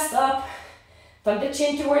the chest up. Tuck the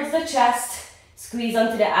chin towards the chest. Squeeze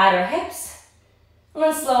onto the outer hips. And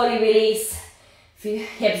then slowly release.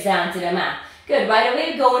 Hips down to the mat. Good. Right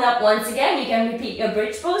away, going up once again. You can repeat your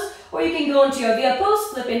bridge pose or you can go into your wheel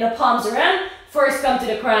pose, flipping the palms around. First, come to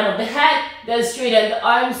the crown of the head. Then straighten the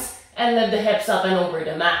arms and lift the hips up and over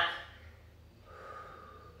the mat.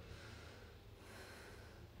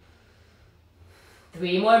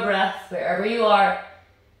 3 more breaths, wherever you are.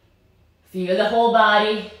 Feel the whole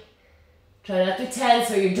body. Try not to tense,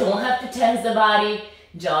 or you don't have to tense the body.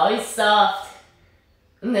 Jaw is soft.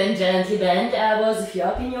 And then gently bend the elbows. If you're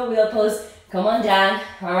up in your wheel pose, come on down.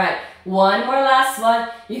 Alright, one more last one.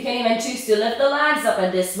 You can even choose to lift the legs up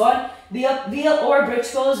at this one. Wheel or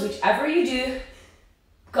bridge pose, whichever you do.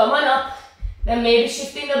 Come on up. Then maybe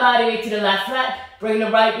shifting the body weight to the left leg. Bring the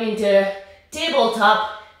right knee into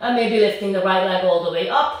tabletop. And maybe lifting the right leg all the way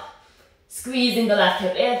up. Squeezing the left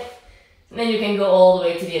hip in. And then you can go all the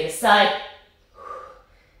way to the other side.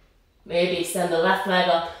 Maybe extend the left leg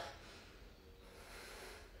up.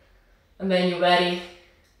 And when you're ready,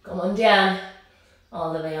 come on down,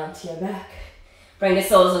 all the way onto your back. Bring the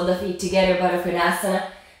soles of the feet together, Baddha Konasana.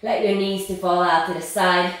 Let your knees to fall out to the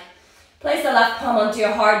side. Place the left palm onto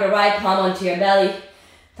your heart, the right palm onto your belly.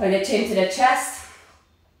 Tuck the chin to the chest.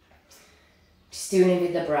 Just doing it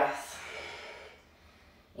with the breath.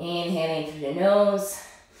 Inhaling through the nose.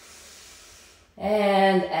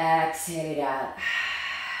 And exhale it out.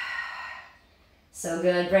 So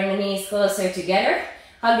good. Bring the knees closer together.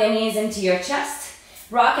 Hug the knees into your chest.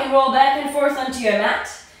 Rock and roll back and forth onto your mat.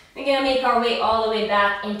 We're going to make our way all the way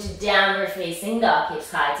back into downward facing dog.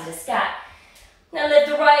 Hips high to the sky. Now lift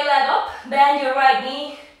the right leg up. Bend your right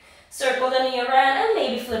knee. Circle the knee around and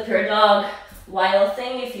maybe flip your dog. Wild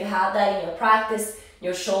thing if you have that in your practice.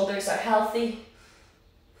 Your shoulders are healthy.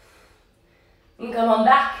 And come on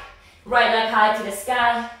back. Right leg high to the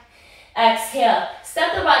sky. Exhale.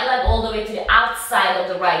 Step the right leg all the way to the outside of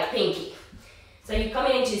the right pinky. So you're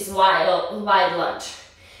coming into this wide lunge.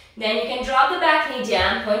 Then you can drop the back knee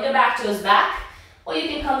down, point the back toes back, or you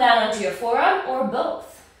can come down onto your forearm, or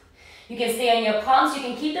both. You can stay on your palms, you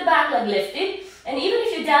can keep the back leg lifted, and even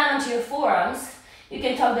if you're down onto your forearms, you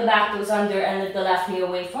can tuck the back toes under and lift the left knee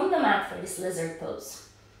away from the mat for this lizard pose.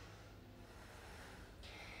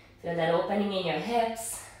 Feel that opening in your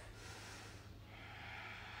hips.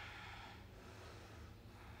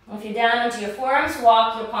 If you're down onto your forearms,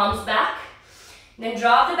 walk your palms back. Then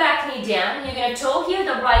drop the back knee down. You're going to toe heel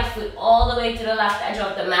the right foot all the way to the left edge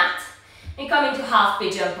of the mat. And come into half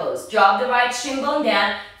pigeon pose. Drop the right shin bone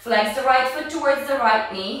down. Flex the right foot towards the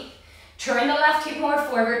right knee. Turn the left hip more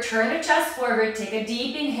forward. Turn the chest forward. Take a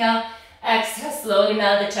deep inhale. Exhale, slowly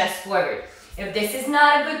melt the chest forward. If this is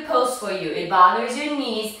not a good pose for you, it bothers your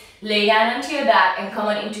knees, lay down onto your back and come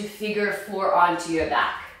on into figure 4 onto your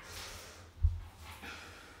back.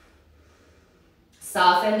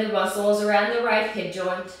 Soften the muscles around the right hip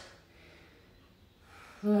joint.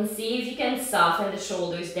 And see if you can soften the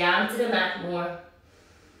shoulders down to the mat more.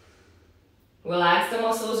 Relax the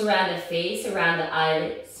muscles around the face, around the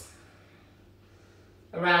eyelids,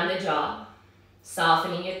 around the jaw.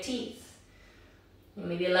 Softening your teeth. And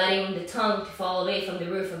maybe letting the tongue to fall away from the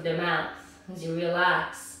roof of the mouth as you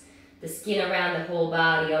relax the skin around the whole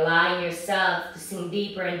body, allowing yourself to sink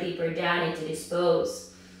deeper and deeper down into this pose.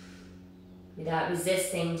 Without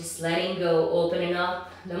resisting, just letting go, opening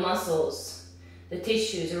up the muscles, the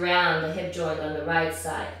tissues around the hip joint on the right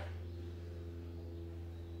side.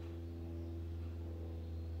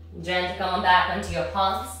 Gently come back onto your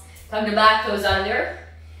palms. Tuck the back toes under.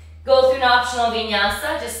 Go through an optional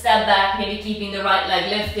vinyasa. Just step back, maybe keeping the right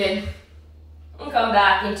leg lifted. And come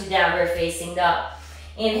back into downward facing dog.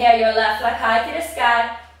 Inhale your left leg high to the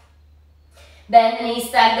sky. Bend the knees,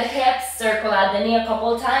 stack the hips, circle out the knee a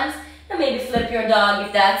couple times. And maybe flip your dog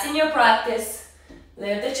if that's in your practice.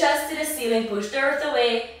 Lift the chest to the ceiling, push the earth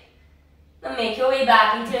away. And make your way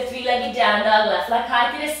back into the three-legged down dog, left leg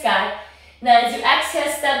high to the sky. Now as you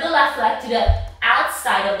exhale, step the left leg to the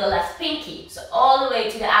outside of the left pinky. So all the way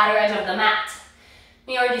to the outer edge of the mat.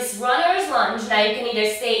 You're this runner's lunge. Now you can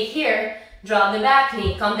either stay here, drop the back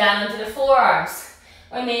knee, come down onto the forearms.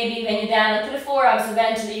 Or maybe when you're down onto the forearms,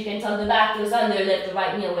 eventually you can tuck the back toes under, lift the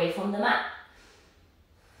right knee away from the mat.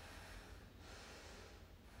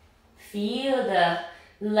 Feel the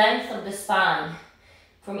length of the spine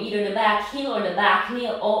from either the back heel or the back knee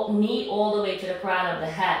all the way to the crown of the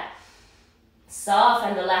head.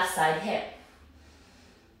 Soften the left side hip.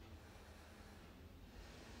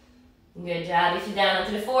 Good job. If you're down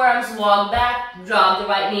onto the forearms, walk back, drop the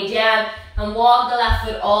right knee down, and walk the left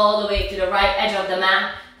foot all the way to the right edge of the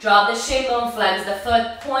mat. Drop the shin bone, flex the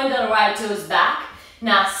foot, point the right toes back.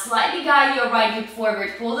 Now slightly guide your right hip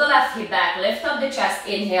forward, pull the left hip back, lift up the chest,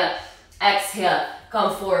 inhale. Exhale,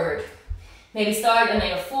 come forward. Maybe start on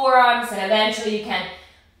your forearms and eventually you can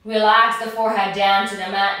relax the forehead down to the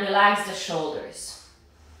mat, relax the shoulders.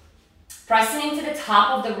 Pressing into the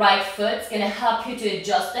top of the right foot is going to help you to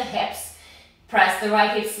adjust the hips. Press the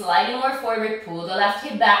right hip slightly more forward, pull the left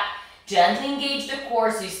hip back, gently engage the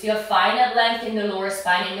core so you still find that length in the lower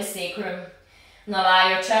spine and the sacrum. And allow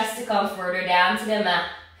your chest to come further down to the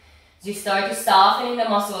mat as you start to soften the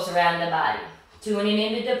muscles around the body. Tuning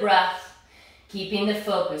in with the breath. Keeping the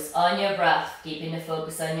focus on your breath, keeping the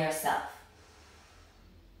focus on yourself.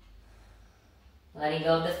 Letting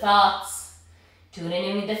go of the thoughts, tuning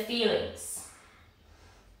in with the feelings.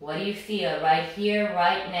 What do you feel right here,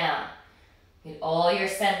 right now, with all your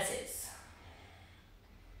senses?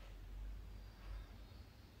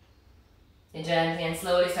 And gently and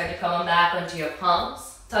slowly start to come back onto your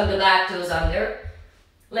palms. Tuck the back toes under.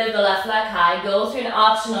 Lift the left leg high, go through an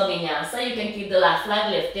optional vinyasa. You can keep the left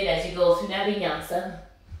leg lifted as you go through that vinyasa.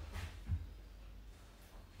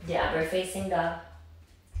 Downward facing dog.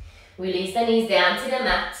 Release the knees down to the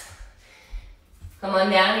mat. Come on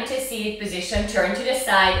down into seated position, turn to the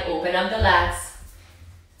side, open up the legs.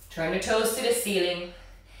 Turn the toes to the ceiling.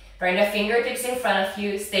 Bring the fingertips in front of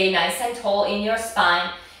you, stay nice and tall in your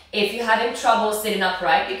spine. If you're having trouble sitting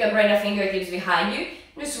upright, you can bring the fingertips behind you,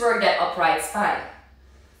 just work that upright spine.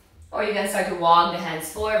 Or you can start to walk the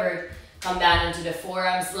hands forward, come down into the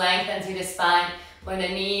forearms, lengthen through the spine, point the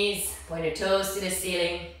knees, point the toes to the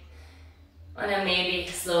ceiling. And then maybe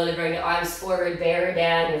slowly bring the arms forward, bear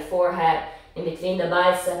down your forehead, in between the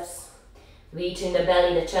biceps. Reaching the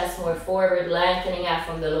belly, the chest more forward, lengthening out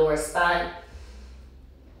from the lower spine.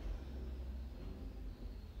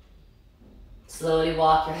 Slowly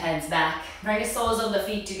walk your hands back. Bring the soles of the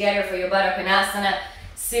feet together for your Baddha Konasana.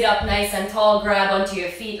 Sit up nice and tall, grab onto your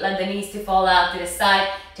feet, let the knees to fall out to the side.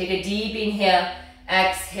 Take a deep inhale,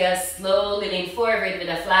 exhale, slowly lean forward with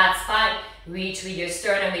a flat spine. Reach with your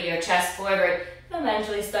sternum, with your chest forward.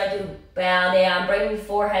 Eventually start to bow down, bring your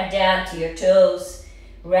forehead down to your toes.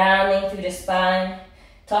 Rounding through the spine,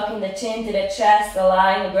 tucking the chin to the chest,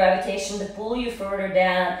 allowing the gravitation to pull you further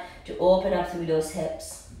down to open up through those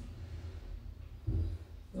hips.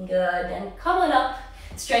 Good, then come on up,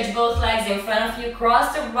 stretch both legs in front of you,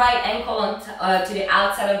 cross the right ankle to the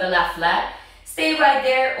outside of the left leg. Stay right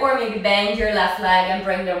there, or maybe bend your left leg and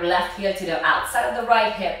bring the left heel to the outside of the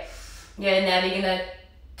right hip. Good, now we're gonna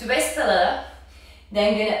twist a little,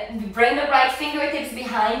 then gonna bring the right fingertips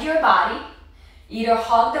behind your body. Either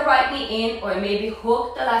hug the right knee in or maybe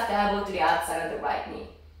hook the left elbow to the outside of the right knee.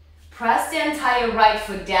 Press the entire right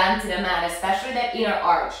foot down to the mat, especially that inner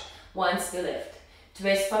arch once you lift.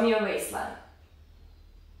 Twist from your waistline.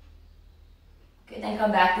 Okay, then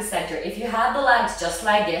come back to center. If you have the legs just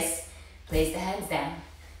like this, place the hands down,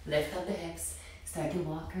 lift up the hips, start to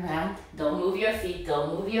walk around. Don't move your feet,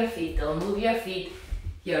 don't move your feet, don't move your feet.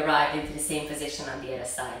 You arrived into the same position on the other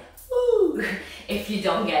side. Woo! If you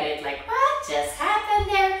don't get it, like what just happened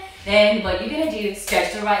there? Then what you're gonna do,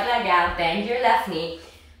 stretch the right leg out, bend your left knee,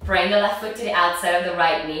 bring the left foot to the outside of the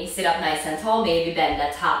right knee, sit up nice and tall, maybe bend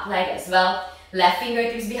the top leg as well. Left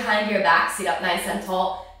fingertips behind your back, sit up nice and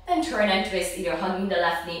tall, then turn and twist, either hugging the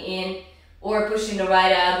left knee in or pushing the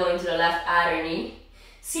right elbow into the left outer knee.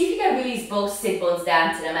 See if you can release both sit bones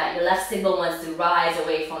down to the mat. Your left sit bone wants to rise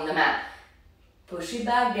away from the mat. Push it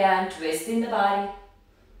back down, twist in the body.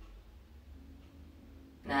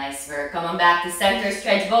 Nice work. Come on back to center.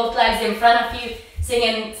 Stretch both legs in front of you.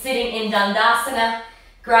 Sitting in Dandasana.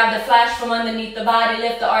 Grab the flash from underneath the body.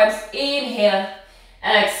 Lift the arms. Inhale.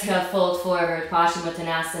 Exhale. Fold forward.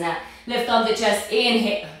 Paschimottanasana. Lift up the chest.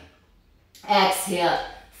 Inhale. Exhale.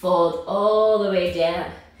 Fold all the way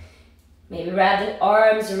down. Maybe wrap the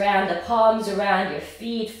arms around the palms around your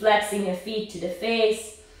feet. Flexing your feet to the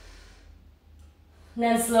face. And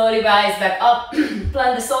then slowly rise back up. Plant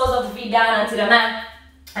the soles of the feet down onto the mat.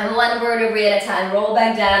 And one vertebrae at a time, roll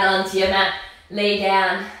back down onto your mat, lay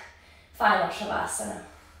down, final Shavasana.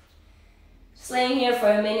 Just laying here for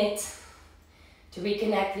a minute to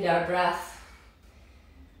reconnect with our breath,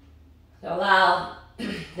 to allow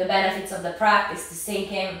the benefits of the practice to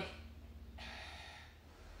sink in.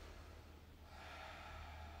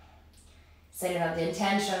 Setting up the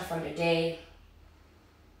intention for the day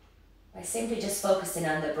by simply just focusing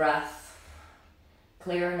on the breath,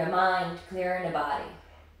 clearing the mind, clearing the body.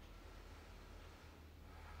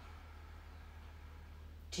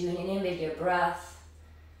 Tuning in with your breath.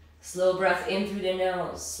 Slow breath in through the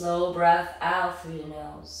nose. Slow breath out through the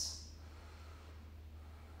nose.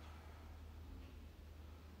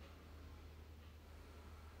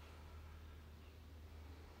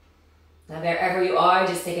 Now wherever you are,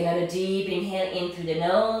 just take another deep inhale in through the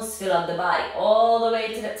nose. Fill up the body all the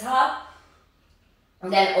way to the top.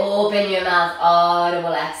 And then open your mouth.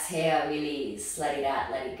 Audible exhale. Release. Let it out.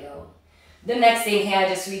 Let it go. The next inhale,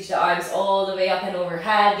 just reach the arms all the way up and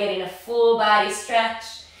overhead, getting a full body stretch.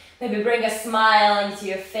 Maybe bring a smile into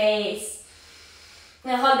your face.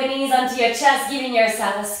 Now hug the knees onto your chest, giving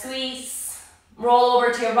yourself a squeeze. Roll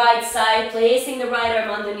over to your right side, placing the right arm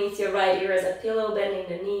underneath your right ear as a pillow, bending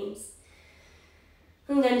the knees.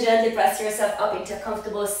 And then gently press yourself up into a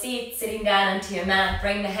comfortable seat, sitting down onto your mat.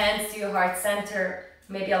 Bring the hands to your heart center.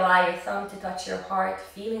 Maybe allow your thumb to touch your heart,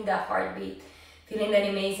 feeling that heartbeat. Feeling that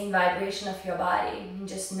amazing vibration of your body, and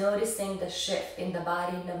just noticing the shift in the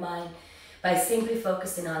body and the mind by simply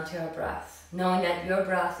focusing onto your breath. Knowing that your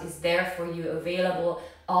breath is there for you, available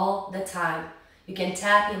all the time. You can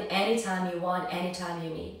tap in anytime you want, anytime you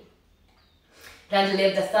need. Then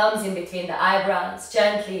lift the thumbs in between the eyebrows.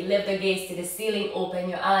 Gently lift the gaze to the ceiling. Open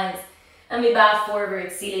your eyes. And we bow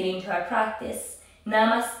forward, sealing into our practice.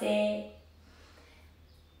 Namaste.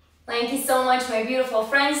 Thank you so much, my beautiful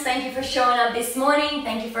friends. Thank you for showing up this morning.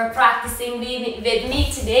 Thank you for practicing with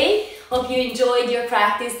me today. Hope you enjoyed your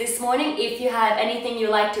practice this morning. If you have anything you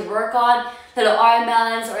like to work on, little arm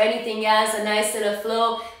balance or anything else, a nice little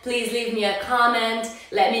flow, please leave me a comment.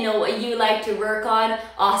 Let me know what you like to work on.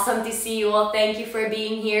 Awesome to see you all. Thank you for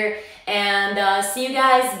being here. And see you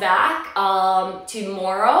guys back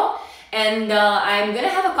tomorrow. And I'm gonna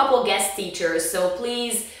have a couple guest teachers, so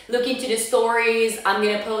please look into the stories. I'm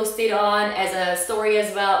gonna post it on as a story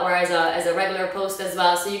as well, or as a regular post as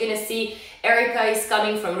well. So you're gonna see Erica is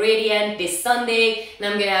coming from Radiant this Sunday, and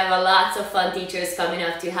I'm gonna have lots of fun teachers coming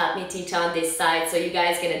up to help me teach on this side. So you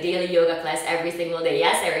guys get a daily yoga class every single day.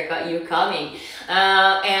 Yes, Erica, you coming.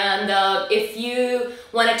 If you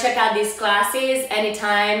want to check out these classes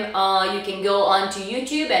anytime, you can go onto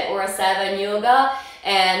YouTube at Aura 7 Yoga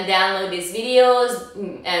and download these videos,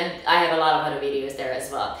 and I have a lot of other videos there as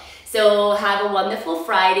well. So have a wonderful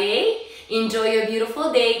Friday. Enjoy your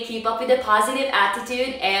beautiful day. Keep up with a positive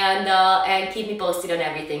attitude, and keep me posted on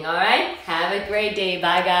everything. All right, have a great day.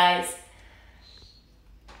 Bye guys.